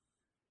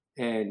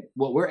 And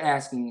what we're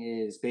asking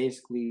is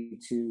basically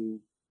to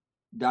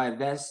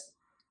divest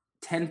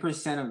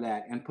 10% of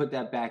that and put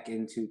that back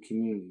into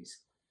communities.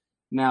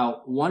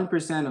 Now,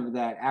 1% of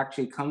that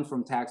actually comes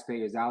from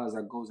taxpayers' dollars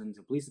that goes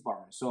into police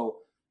departments. So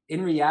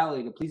in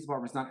reality, the police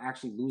department's not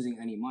actually losing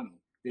any money.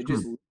 They're Hmm.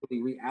 just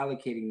literally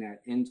reallocating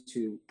that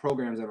into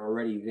programs that are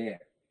already there.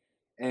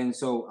 And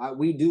so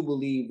we do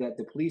believe that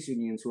the police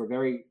unions, who are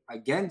very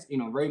against,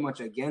 very much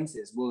against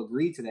this, will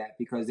agree to that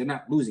because they're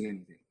not losing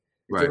anything.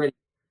 It's Right. already.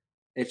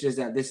 It's just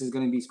that this is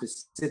going to be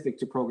specific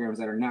to programs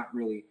that are not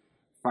really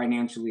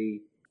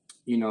financially,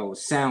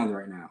 sound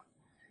right now.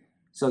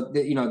 So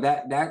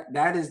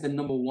that is the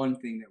number one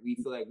thing that we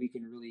feel like we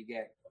can really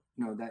get.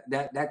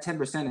 That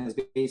 10% is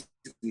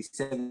basically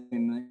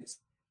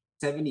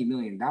 $70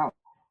 million.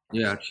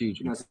 Yeah, it's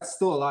huge, man. So that's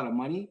still a lot of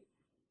money,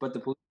 but the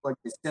police budget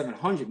is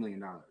 $700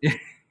 million.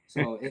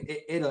 So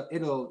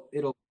it'll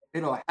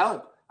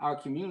help our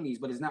communities,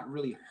 but it's not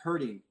really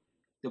hurting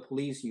the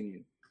police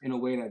union in a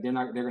way that they're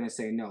going to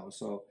say no.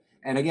 So,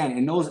 and again,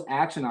 in those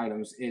action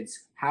items,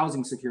 it's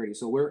housing security.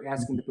 So we're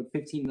asking to put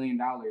 $15 million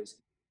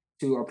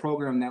to a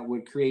program that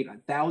would create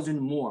 1,000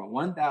 more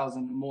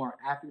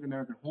African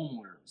American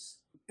homeowners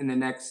in the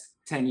next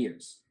 10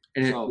 years.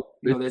 And So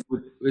there's.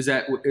 is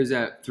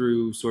that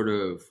through sort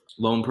of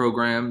loan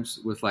programs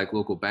with like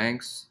local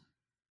banks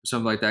or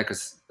something like that?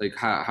 Because like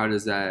how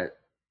does that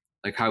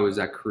like how does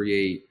that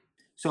create?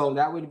 So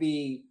that would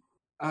be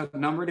a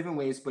number of different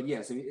ways, but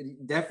yes,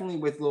 definitely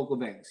with local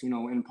banks,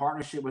 in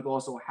partnership with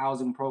also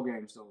housing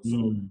programs. So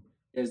Mm,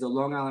 there's the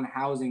Long Island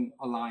Housing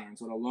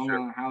Alliance or the Long sure.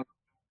 Island Housing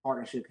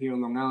Partnership here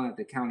in Long Island that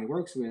the county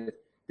works with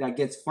that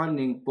gets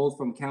funding both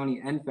from county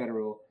and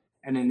federal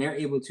and then they're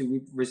able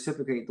to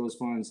reciprocate those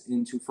funds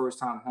into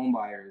first-time home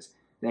buyers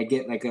that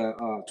get like a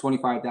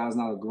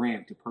 $25,000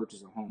 grant to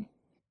purchase a home.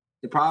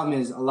 The problem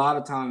is a lot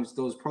of times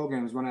those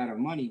programs run out of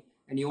money,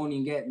 and you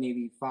only get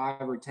maybe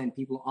 5 or 10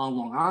 people on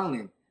Long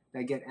Island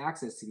that get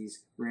access to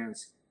these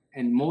grants.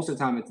 And most of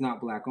the time, it's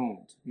not black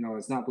owned.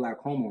 It's not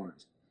black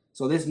homeowners.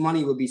 So this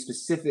money would be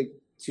specific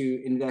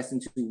to invest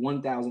into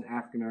 1,000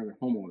 African American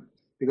homeowners.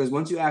 Because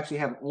once you actually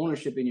have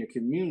ownership in your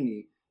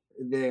community,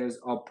 there's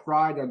a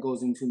pride that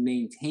goes into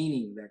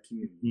maintaining that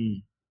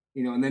community.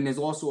 And then there's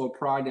also a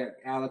pride that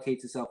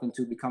allocates itself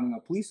into becoming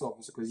a police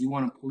officer because you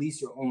want to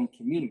police your own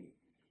community.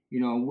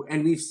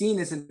 And we've seen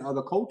this in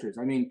other cultures.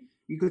 I mean,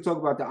 you could talk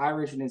about the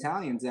Irish and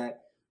Italians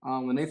that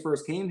when they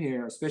first came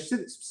here,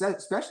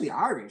 especially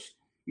Irish,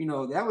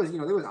 there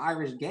was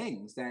Irish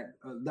gangs that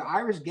the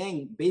Irish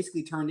gang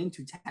basically turned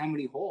into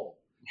Tammany Hall,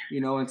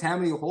 and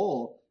Tammany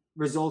Hall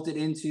resulted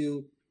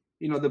into,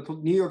 the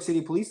New York City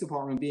Police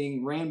Department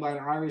being ran by an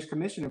Irish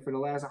commissioner for the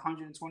last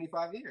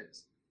 125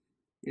 years,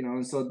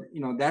 and so,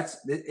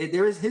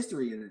 there is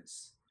history in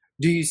this.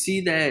 Do you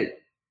see that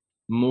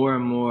more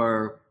and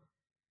more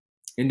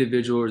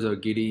individuals are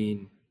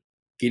getting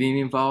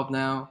involved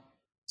now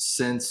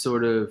since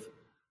sort of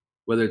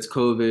whether it's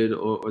COVID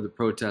or the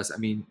protests? I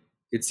mean,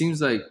 it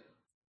seems like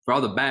for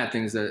all the bad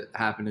things that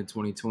happened in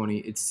 2020,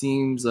 it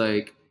seems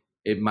like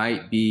it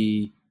might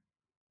be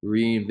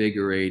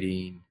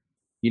reinvigorating,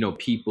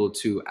 people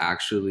to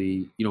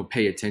actually,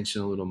 pay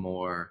attention a little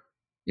more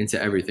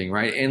into everything,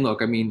 right? And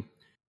look, I mean,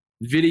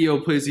 video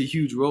plays a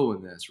huge role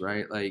in this,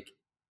 right? Like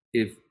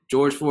if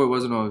George Floyd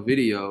wasn't on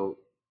video,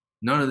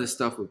 none of this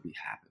stuff would be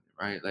happening,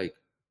 right? Like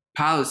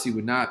policy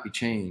would not be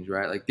changed,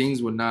 right? Like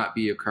things would not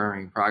be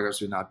occurring,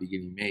 progress would not be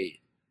getting made,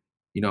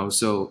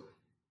 so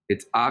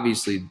it's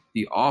obviously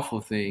the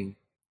awful thing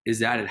is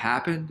that it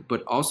happened,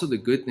 but also the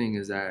good thing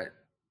is that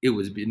it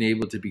was been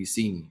able to be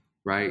seen,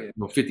 right?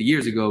 50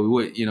 years ago, we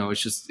would,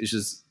 it's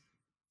just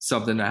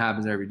something that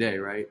happens every day,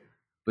 right?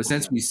 But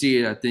since we see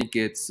it, I think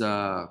it's,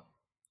 and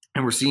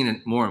we're seeing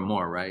it more and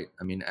more, right?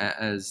 I mean,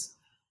 as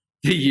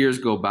the years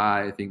go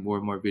by, I think more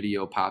and more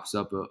video pops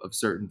up of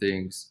certain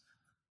things,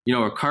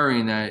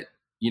 occurring that,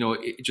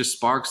 it just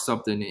sparks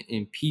something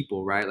in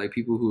people, right? Like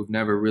people who have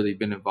never really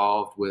been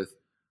involved with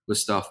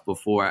stuff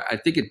before. I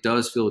think it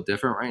does feel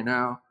different right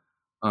now,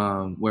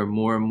 where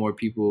more and more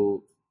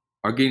people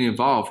are getting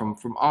involved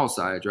from all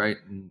sides, right?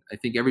 And I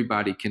think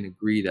everybody can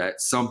agree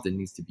that something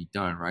needs to be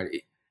done,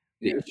 right?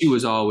 The issue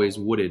is always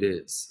what it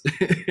is,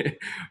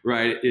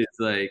 right? It's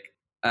like,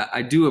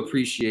 I do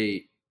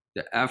appreciate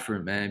the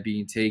effort, man,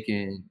 being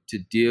taken to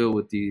deal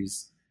with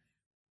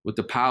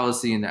the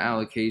policy and the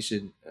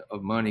allocation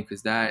of money,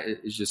 because that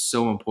is just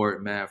so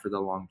important, man, for the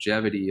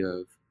longevity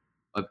of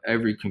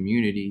every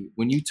community.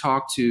 When you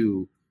talk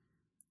to,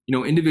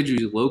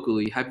 individuals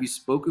locally, have you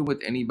spoken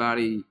with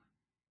anybody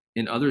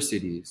in other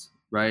cities,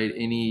 right?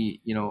 Any,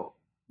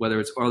 whether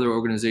it's other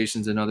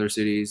organizations in other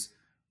cities,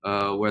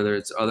 whether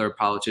it's other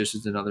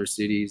politicians in other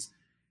cities,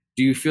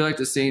 do you feel like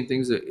the same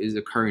things is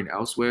occurring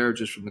elsewhere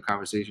just from the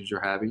conversations you're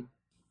having?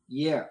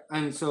 Yeah,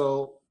 and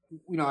so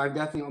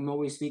I'm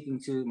always speaking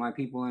to my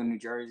people in New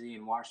Jersey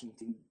and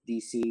Washington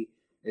D.C.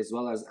 as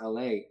well as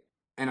L.A.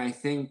 And I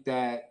think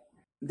that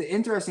the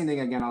interesting thing,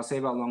 again, I'll say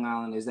about Long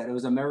Island is that it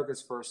was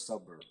America's first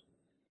suburb,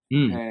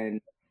 and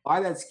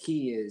why that's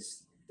key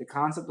is the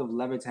concept of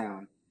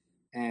Levittown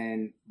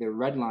and the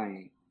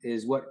redlining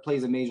is what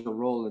plays a major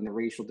role in the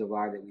racial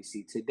divide that we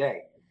see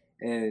today.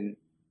 And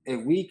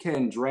if we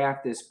can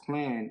draft this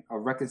plan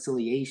of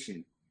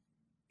reconciliation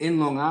in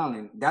Long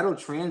Island, that'll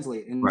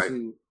translate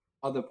into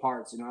other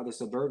parts and other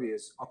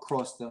suburbias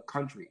across the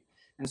country.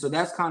 And so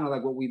that's kind of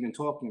like what we've been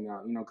talking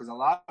about, because a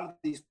lot of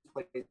these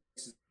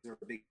places are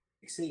big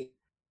cities.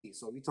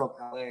 So if we talk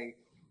LA,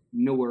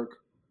 Newark,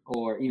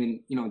 or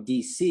even,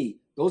 DC,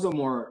 those are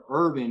more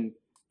urban,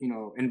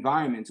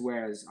 environments,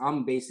 whereas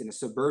I'm based in a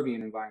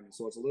suburban environment.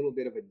 So it's a little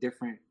bit of a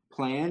different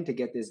plan to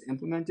get this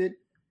implemented.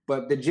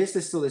 But the gist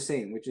is still the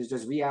same, which is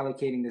just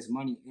reallocating this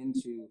money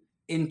into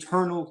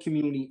internal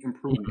community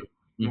improvement.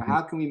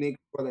 How can we make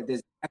sure that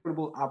there's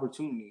equitable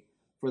opportunity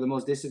for the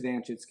most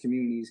disadvantaged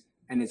communities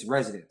and its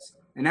residents?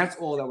 And that's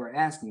all that we're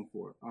asking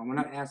for. We're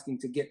not asking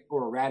to get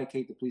or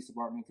eradicate the police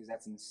department, because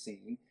that's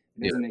insane.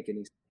 It doesn't make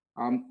any sense.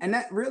 And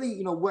that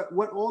really,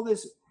 what all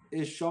this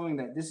is showing,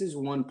 that this is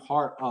one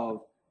part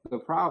of the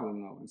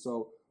problem, though. And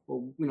so,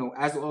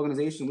 as an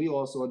organization, we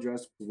also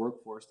address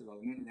workforce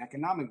development and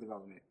economic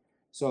development.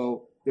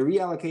 So the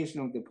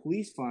reallocation of the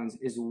police funds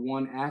is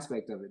one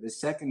aspect of it. The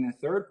second and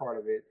third part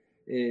of it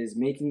is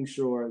making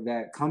sure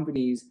that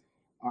companies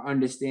are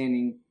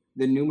understanding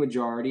the new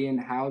majority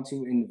and how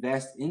to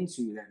invest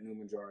into that new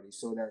majority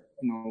so that,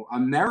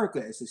 America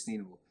is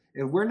sustainable.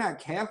 If we're not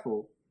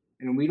careful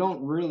and we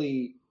don't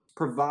really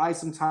provide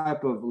some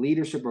type of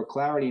leadership or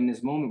clarity in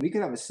this moment, we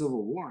could have a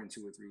civil war in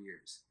 2 or 3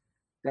 years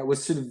that would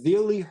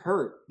severely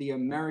hurt the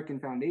American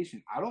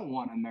foundation. I don't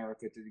want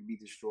America to be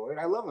destroyed.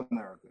 I love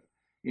America,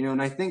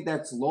 and I think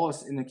that's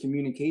lost in the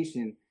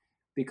communication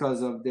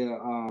because of the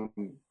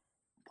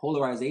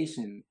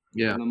polarization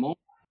of the moment.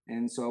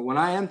 And so when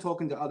I am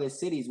talking to other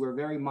cities, we're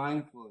very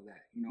mindful of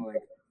that. You know,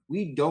 like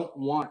we don't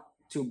want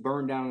to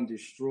burn down and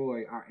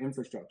destroy our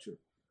infrastructure.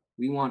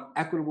 We want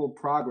equitable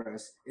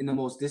progress in the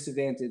most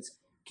disadvantaged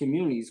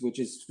communities, which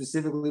is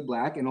specifically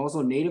Black and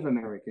also Native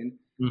American,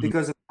 Mhm.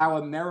 because of how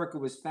America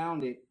was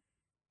founded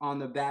on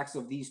the backs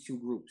of these two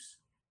groups.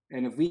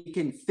 And if we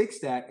can fix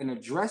that and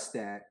address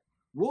that,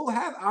 we'll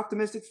have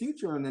optimistic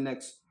future in the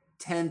next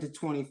 10 to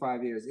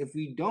 25 years. If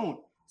we don't,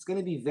 it's going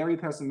to be very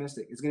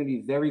pessimistic. It's going to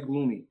be very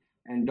gloomy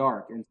and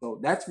dark. And so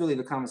that's really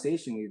the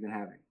conversation we've been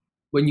having.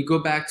 When you go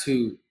back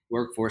to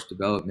workforce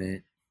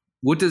development,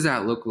 what does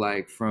that look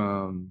like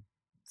from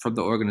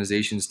the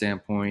organization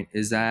standpoint?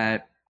 Is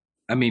that,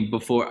 I mean,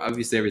 before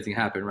obviously everything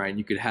happened, right? And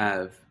you could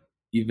have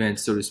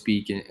events, so to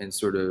speak, and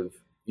sort of,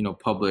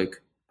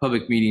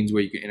 public meetings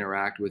where you can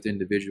interact with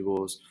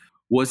individuals.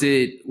 Was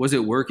it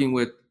working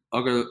with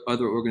other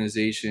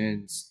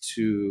organizations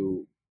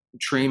to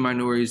train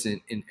minorities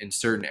in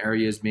certain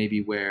areas,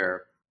 maybe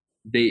where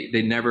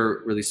they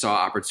never really saw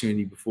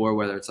opportunity before,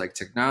 whether it's like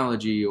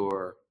technology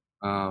or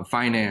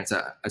finance?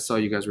 I saw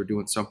you guys were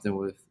doing something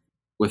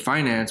with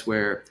finance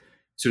where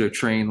sort of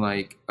train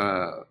like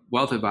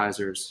wealth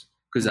advisors,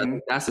 because I Mm-hmm.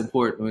 think that's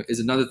important. Is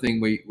another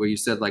thing where you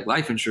said like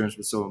life insurance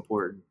was so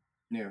important,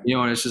 Yeah.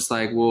 and it's just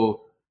like,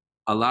 well,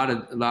 a lot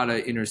of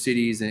inner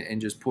cities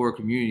and just poor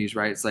communities,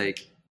 right? It's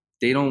like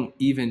they don't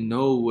even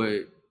know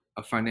what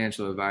a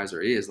financial advisor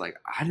is. Like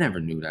I never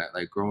knew that.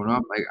 Like growing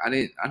up, like I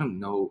didn't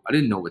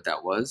know what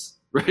that was.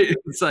 Right?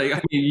 It's like,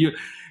 I mean,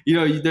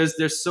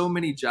 there's so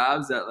many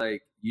jobs that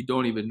like you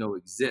don't even know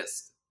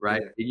exist,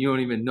 right? Yeah. And you don't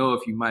even know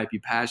if you might be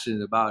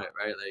passionate about it,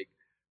 right? Like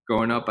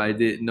growing up, I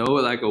didn't know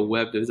what like a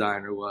web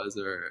designer was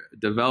or a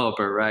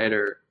developer, right?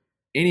 Or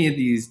any of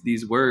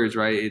these words,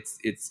 right?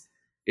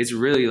 It's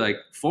really like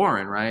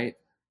foreign, right?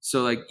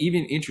 So like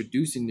even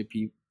introducing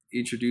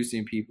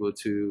people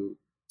to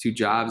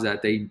jobs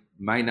that they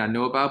might not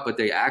know about, but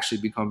they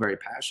actually become very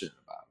passionate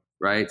about,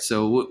 right?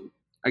 So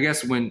I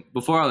guess when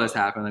before all this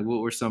happened, like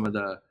what were some of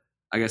the,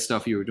 I guess,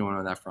 stuff you were doing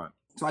on that front?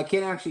 So I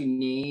can't actually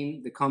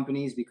name the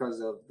companies because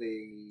of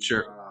the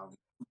Sure.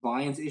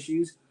 compliance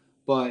issues,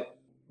 but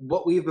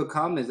what we've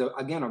become is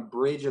again a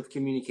bridge of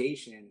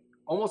communication,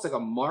 almost like a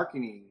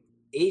marketing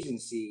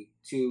agency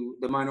to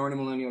the minority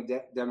millennial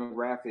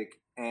demographic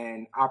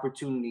and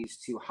opportunities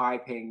to high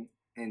paying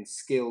and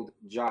skilled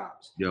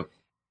jobs. Yep.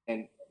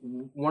 And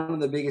one of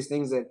the biggest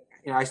things that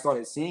I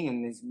started seeing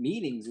in these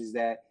meetings is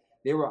that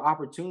there were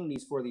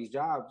opportunities for these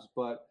jobs,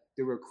 but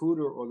the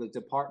recruiter or the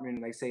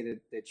department, like say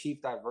the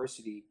chief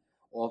diversity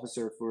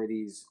officer for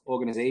these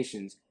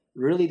organizations,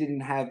 really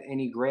didn't have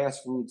any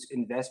grassroots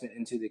investment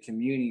into the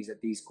communities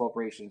that these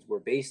corporations were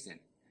based in.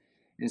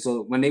 And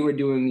so when they were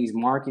doing these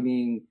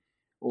marketing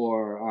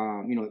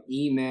or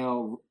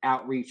email It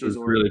was outreaches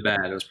or really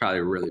bad. It was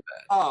probably really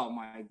bad. oh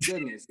my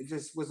goodness, it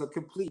just was a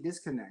complete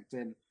disconnect.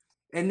 And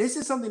this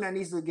is something that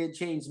needs to get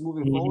changed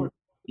moving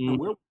Mm-hmm.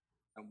 forward.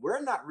 And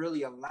we're not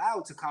really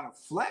allowed to kind of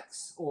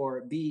flex or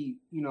be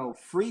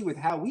free with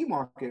how we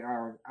market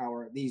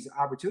our these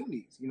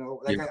opportunities.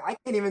 Like Yeah. I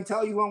can't even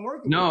tell you who I'm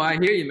working with. No, I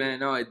hear you, man.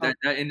 No,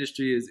 that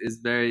industry is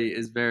very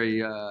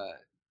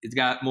it's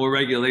got more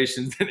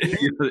regulations than Yeah,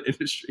 any other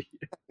industry.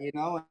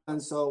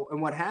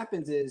 and what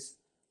happens is,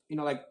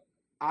 like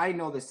I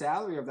know the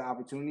salary of the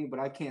opportunity, but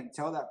I can't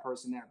tell that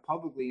person that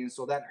publicly, and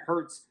so that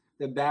hurts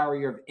the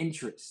barrier of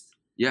interest.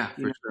 Yeah,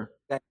 You for know, sure.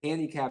 that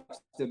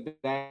handicaps the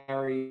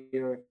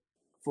barrier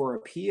for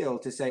appeal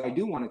to say, I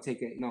do want to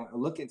take a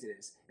look into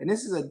this. And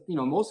this is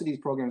most of these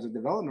programs are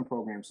development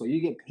programs, so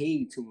you get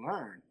paid to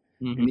learn,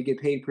 Hmm. and you get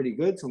paid pretty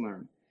good to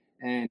learn.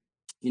 And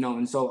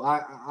and so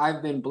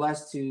I've been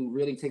blessed to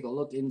really take a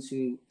look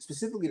into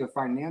specifically the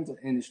financial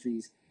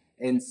industries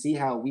and see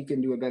how we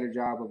can do a better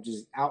job of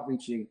just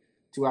outreaching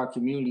to our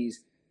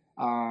communities.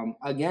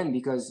 Again,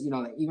 because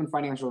even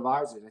financial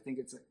advisors, I think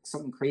it's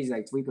something crazy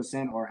like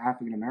 3% are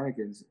African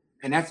Americans,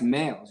 and that's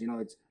males.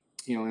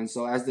 And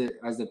so as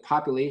the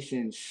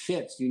population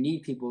shifts, you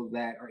need people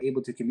that are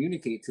able to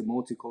communicate to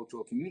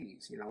multicultural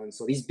communities. And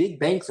so these big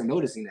banks are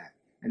noticing that,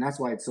 and that's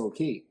why it's so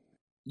key.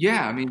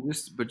 Yeah, I mean,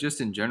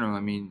 just in general,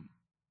 I mean,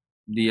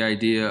 the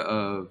idea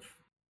of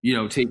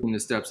taking the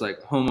steps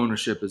like home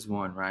ownership is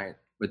one, right?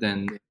 But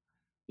then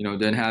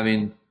then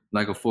having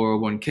like a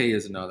 401k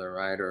is another,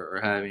 right? Or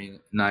having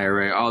an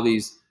IRA, all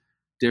these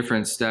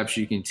different steps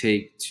you can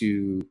take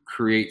to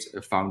create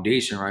a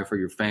foundation, right, for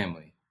your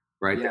family,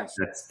 right? Yes.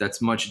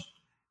 That's much.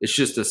 It's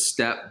just a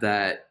step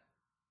that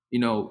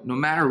no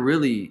matter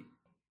really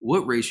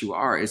what race you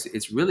are,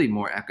 it's really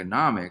more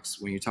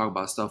economics when you talk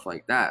about stuff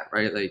like that,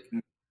 right? Like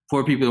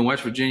poor people in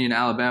West Virginia and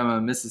Alabama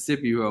and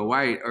Mississippi who are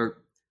white, or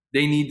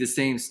they need the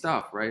same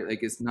stuff, right? Like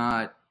it's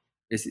not,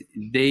 it's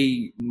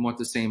they want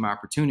the same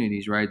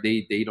opportunities, right?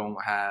 They don't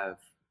have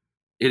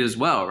it as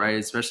well, right?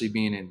 Especially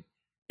being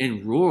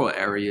in rural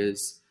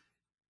areas,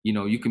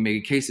 you can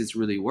make a case it's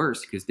really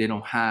worse because they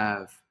don't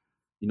have,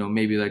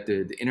 maybe like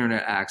the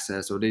internet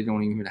access, or they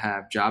don't even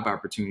have job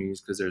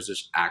opportunities because there's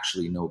just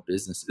actually no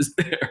businesses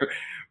there,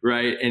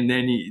 right? And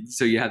then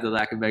so you have the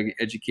lack of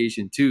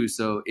education too.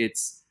 So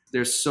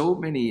there's so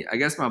many, I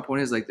guess my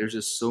point is like, there's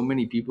just so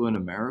many people in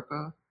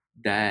America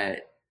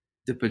that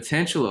the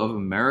potential of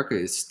America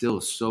is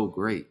still so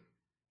great.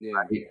 Yeah.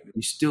 Right?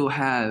 You still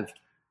have,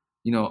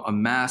 you know, a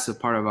massive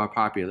part of our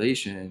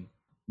population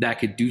that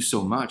could do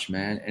so much,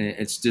 man. And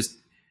it's just,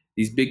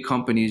 these big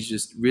companies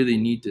just really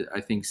need to, I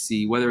think,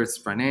 see, whether it's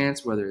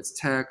finance, whether it's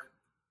tech,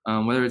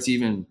 whether it's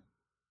even,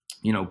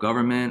 you know,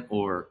 government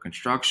or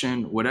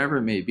construction, whatever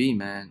it may be,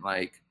 man,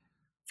 like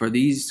for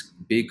these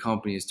big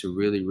companies to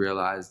really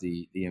realize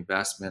the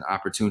investment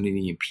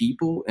opportunity in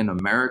people, in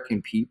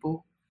American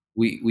people,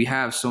 we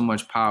have so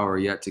much power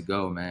yet to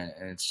go, man.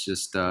 And it's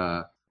just,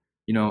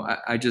 you know,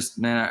 I just,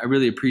 man, I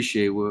really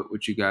appreciate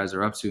what you guys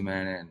are up to,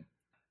 man. And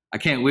I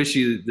can't wish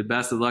you the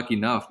best of luck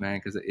enough, man,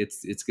 because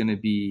it's going to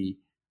be,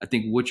 I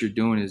think what you're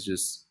doing is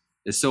just,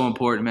 it's so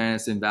important, man.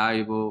 It's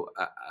invaluable.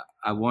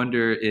 I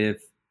wonder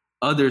if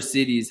other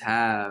cities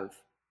have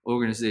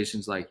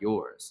organizations like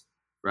yours,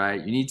 right?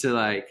 You need to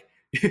like,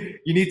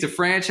 you need to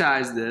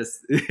franchise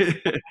this.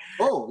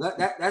 Oh,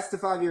 that's the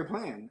 5-year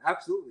plan.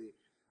 Absolutely.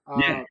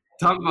 Yeah,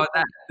 talk about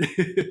that.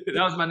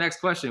 That was my next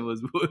question.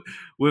 Was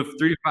with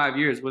 3 to 5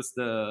 years, what's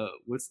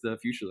the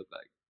future look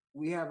like?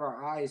 We have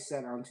our eyes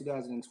set on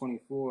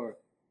 2024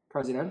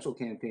 presidential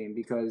campaign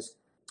because,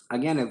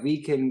 again, if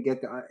we can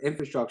get the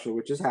infrastructure,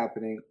 which is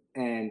happening,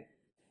 and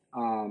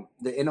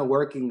the inner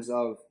workings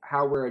of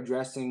how we're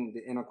addressing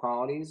the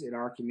inequalities in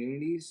our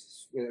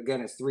communities,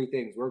 again, it's three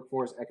things: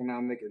 workforce,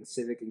 economic, and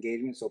civic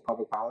engagement, so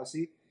public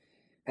policy,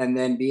 and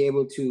then be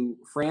able to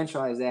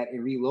franchise that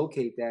and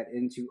relocate that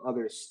into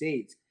other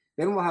states,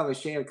 then we'll have a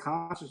shared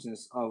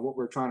consciousness of what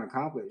we're trying to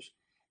accomplish.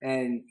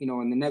 And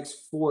in the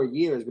next 4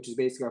 years, which is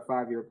basically our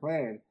 5-year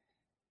plan,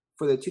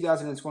 for the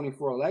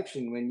 2024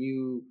 election, when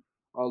you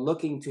are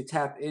looking to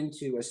tap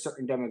into a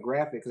certain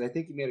demographic, because I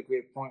think you made a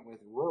great point with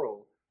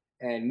rural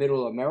and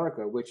middle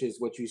America, which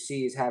is what you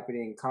see is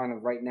happening kind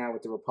of right now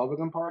with the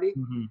Republican Party.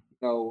 Mm-hmm.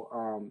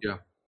 Yeah.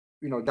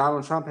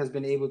 Donald Trump has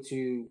been able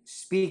to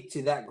speak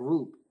to that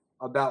group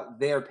about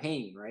their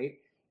pain, right?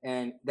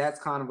 And that's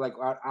kind of like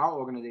what our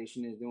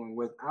organization is doing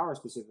with our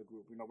specific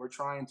group. We're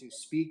trying to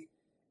speak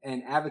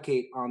and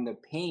advocate on the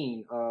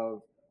pain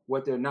of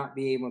what they're not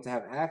being able to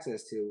have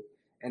access to.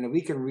 And if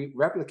we can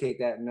replicate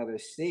that in other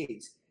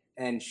states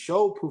and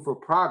show proof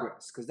of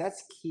progress, because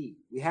that's key.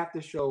 We have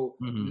to show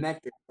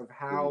metrics of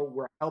how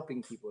we're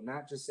helping people,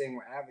 not just saying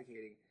we're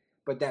advocating,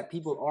 but that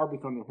people are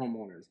becoming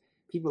homeowners.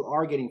 People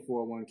are getting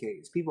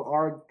 401ks. People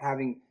are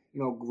having,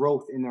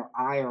 growth in their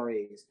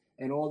IRAs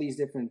and all these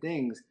different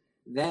things.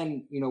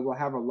 Then, we'll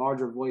have a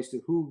larger voice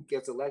to who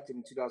gets elected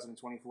in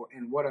 2024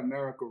 and what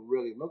America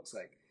really looks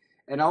like.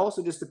 And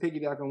also, just to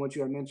piggyback on what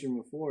you had mentioned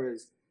before,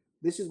 is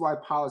this is why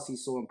policy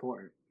is so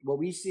important. What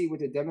we see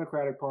with the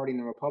Democratic Party and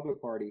the Republican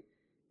Party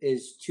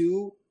is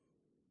two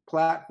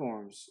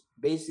platforms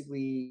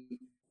basically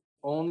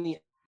only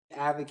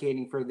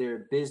advocating for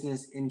their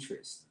business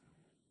interests.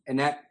 And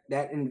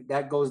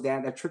that goes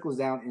down, that trickles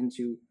down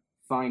into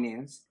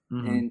finance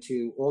and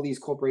to all these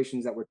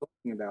corporations that we're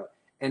talking about.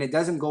 And it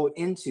doesn't go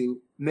into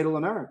middle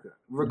America,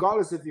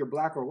 regardless if you're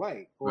black or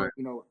white or,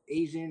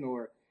 Asian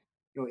or,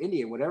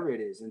 Indian, whatever it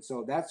is. And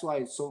so that's why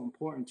it's so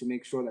important to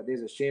make sure that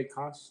there's a shared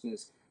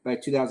consciousness by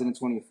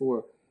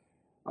 2024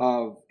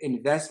 of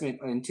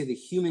investment into the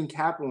human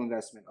capital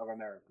investment of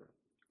America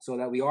so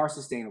that we are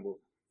sustainable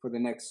for the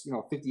next,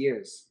 50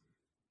 years.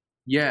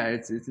 Yeah,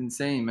 it's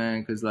insane,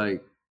 man. Cause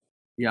like,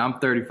 yeah, I'm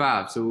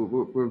 35. So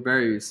we're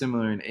very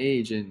similar in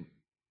age, and,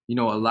 a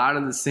lot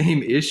of the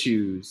same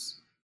issues,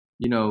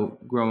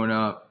 growing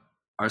up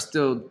are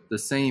still the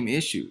same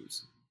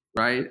issues,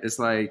 right? It's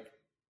like,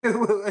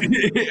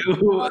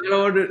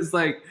 it's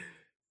like,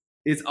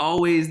 it's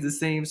always the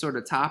same sort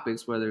of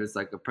topics, whether it's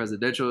like a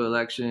presidential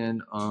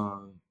election,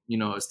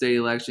 a state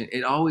election,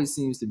 it always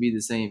seems to be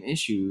the same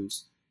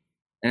issues.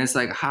 And it's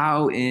like,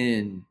 how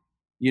in,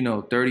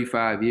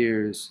 35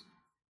 years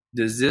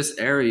does this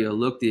area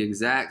look the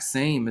exact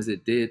same as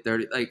it did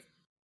 30? Like,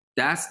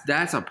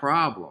 that's a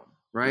problem,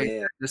 right?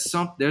 Yeah.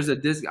 There's a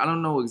I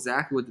don't know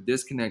exactly what the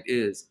disconnect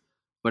is,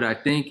 but I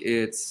think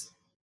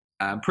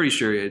I'm pretty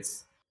sure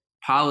it's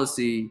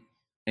policy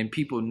and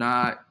people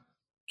not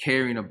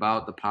caring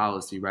about the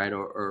policy, right?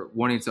 Or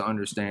wanting to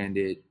understand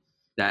it,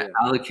 that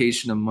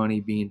allocation of money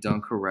being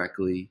done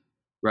correctly,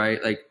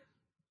 right? Like,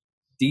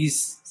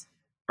 these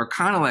are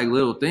kind of like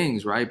little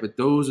things, right? But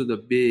those are the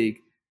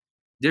big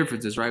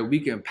differences, right? We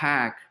can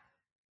pack,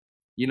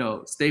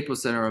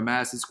 Staples Center or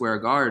Madison Square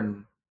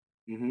Garden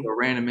for a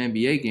random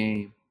NBA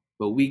game,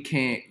 but we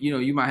can't,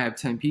 you might have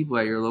 10 people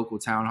at your local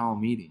town hall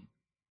meeting.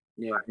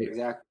 Yeah, right?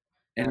 Exactly.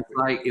 And it's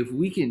like, if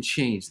we can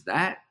change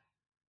that,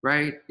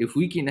 right? If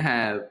we can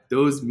have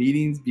those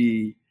meetings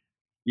be,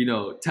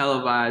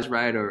 televised,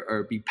 right?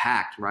 Or be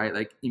packed, right?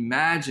 Like,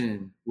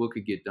 imagine what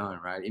could get done,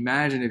 right?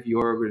 Imagine if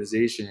your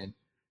organization,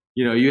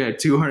 you had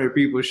 200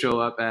 people show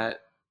up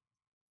at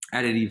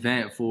an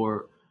event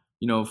for,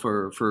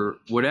 for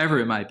whatever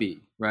it might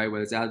be, right?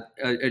 Whether it's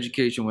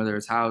education, whether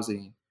it's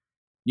housing,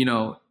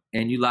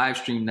 and you live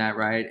stream that,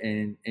 right?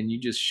 And you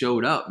just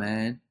showed up,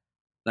 man.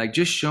 Like,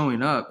 just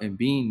showing up and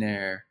being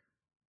there,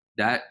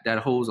 that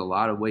holds a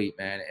lot of weight,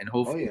 man. And Oh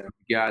hopefully, yeah. when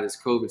we get out of this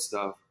COVID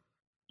stuff,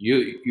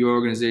 your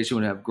organization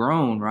would have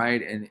grown,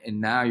 right? And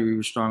now you're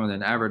even stronger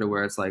than ever, to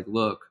where it's like,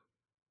 look,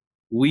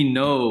 we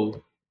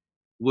know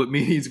what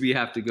meetings we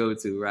have to go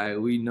to, right?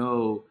 We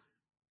know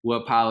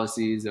what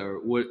policies or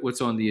what's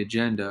on the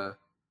agenda,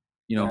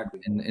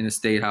 Exactly. in the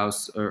state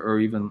house, or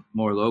even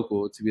more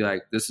local, to be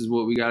like, this is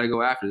what we got to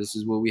go after. This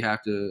is what we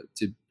have to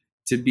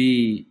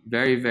be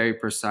very, very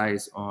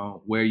precise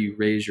on where you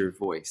raise your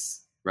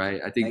voice,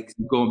 right? I think Ex-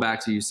 going back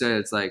to, you said,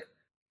 it's like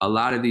a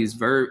lot of these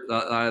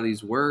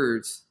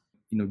words,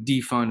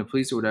 defund the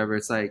police or whatever.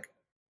 It's like,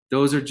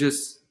 those are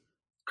just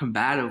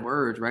combative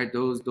words, right?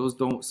 Those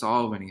don't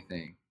solve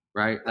anything,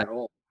 right? Like, at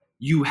all.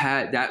 you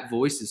had that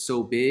voice is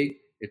so big.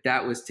 If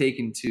that was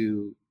taken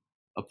to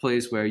a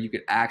place where you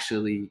could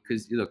actually,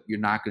 because look, you're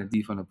not going to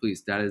defund the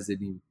police.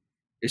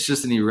 It's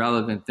just an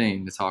irrelevant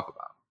thing to talk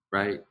about,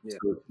 right? Yeah.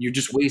 So you're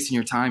just wasting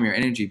your time, your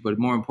energy, but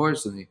more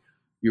importantly,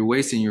 you're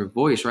wasting your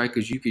voice, right?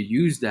 Because you could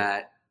use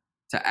that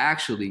to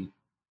actually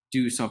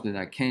do something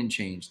that can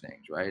change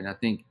things, right? And I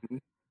think Mhm.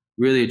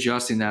 really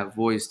adjusting that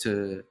voice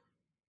to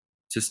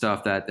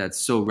stuff that's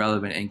so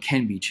relevant and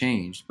can be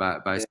changed by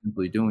Yeah.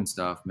 simply doing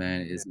stuff,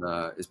 man, is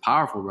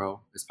powerful,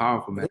 bro. It's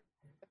powerful, man.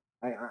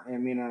 I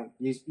mean,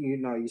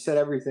 you said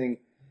everything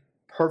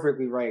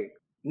perfectly right,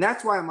 and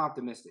that's why I'm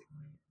optimistic.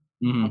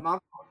 Hmm. I'm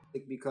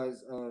optimistic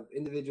because of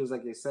individuals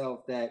like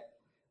yourself that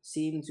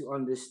seem to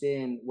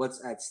understand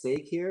what's at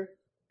stake here,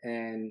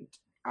 and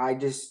I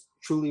just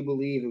truly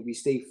believe if we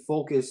stay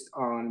focused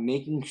on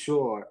making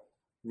sure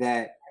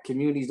that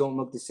communities don't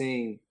look the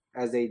same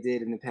as they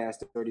did in the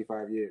past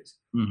 35 years.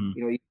 Hmm.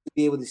 You should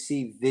be able to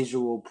see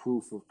visual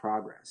proof of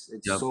progress.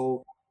 It's Yep.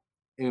 so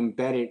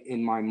embedded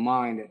in my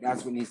mind that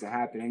that's what needs to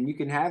happen. And you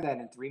can have that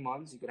in 3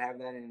 months, you could have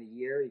that in a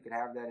year, you could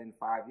have that in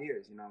 5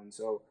 years, And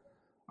so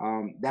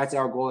that's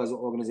our goal as an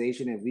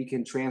organization. If we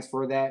can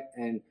transfer that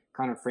and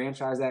kind of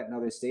franchise that in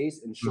other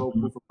states and show Hmm.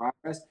 proof of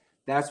progress,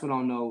 that's when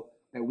I'll know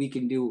that we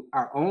can do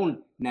our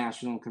own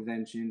national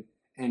convention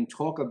and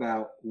talk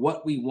about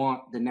what we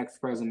want the next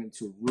president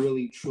to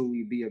really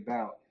truly be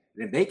about.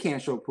 And if they can't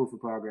show proof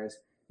of progress,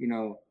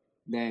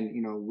 then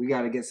we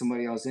got to get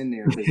somebody else in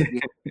there because we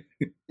have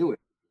to do it.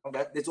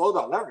 It's all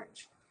about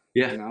leverage,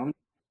 Yeah. you know.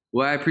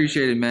 Well, I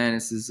appreciate it, man.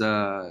 It's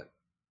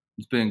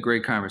been a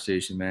great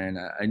conversation, man.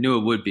 I knew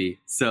it would be.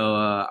 So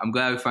I'm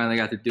glad we finally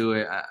got to do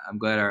it. I'm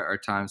glad our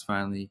times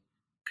finally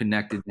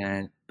connected,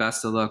 man.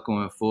 Best of luck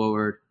going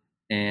forward.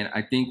 And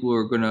I think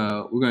we're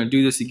gonna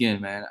do this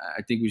again, man.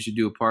 I think we should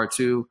do a part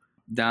two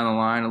down the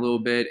line a little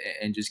bit,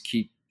 and just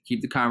keep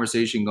the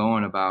conversation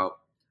going about,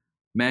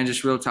 man,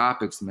 just real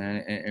topics, man,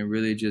 and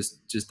really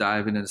just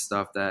dive into the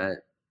stuff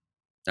that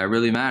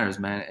really matters,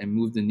 man, and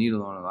move the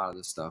needle on a lot of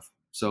this stuff.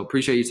 So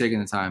appreciate you taking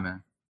the time,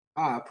 man.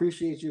 I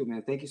appreciate you,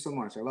 man. Thank you so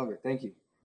much. I love it. Thank you.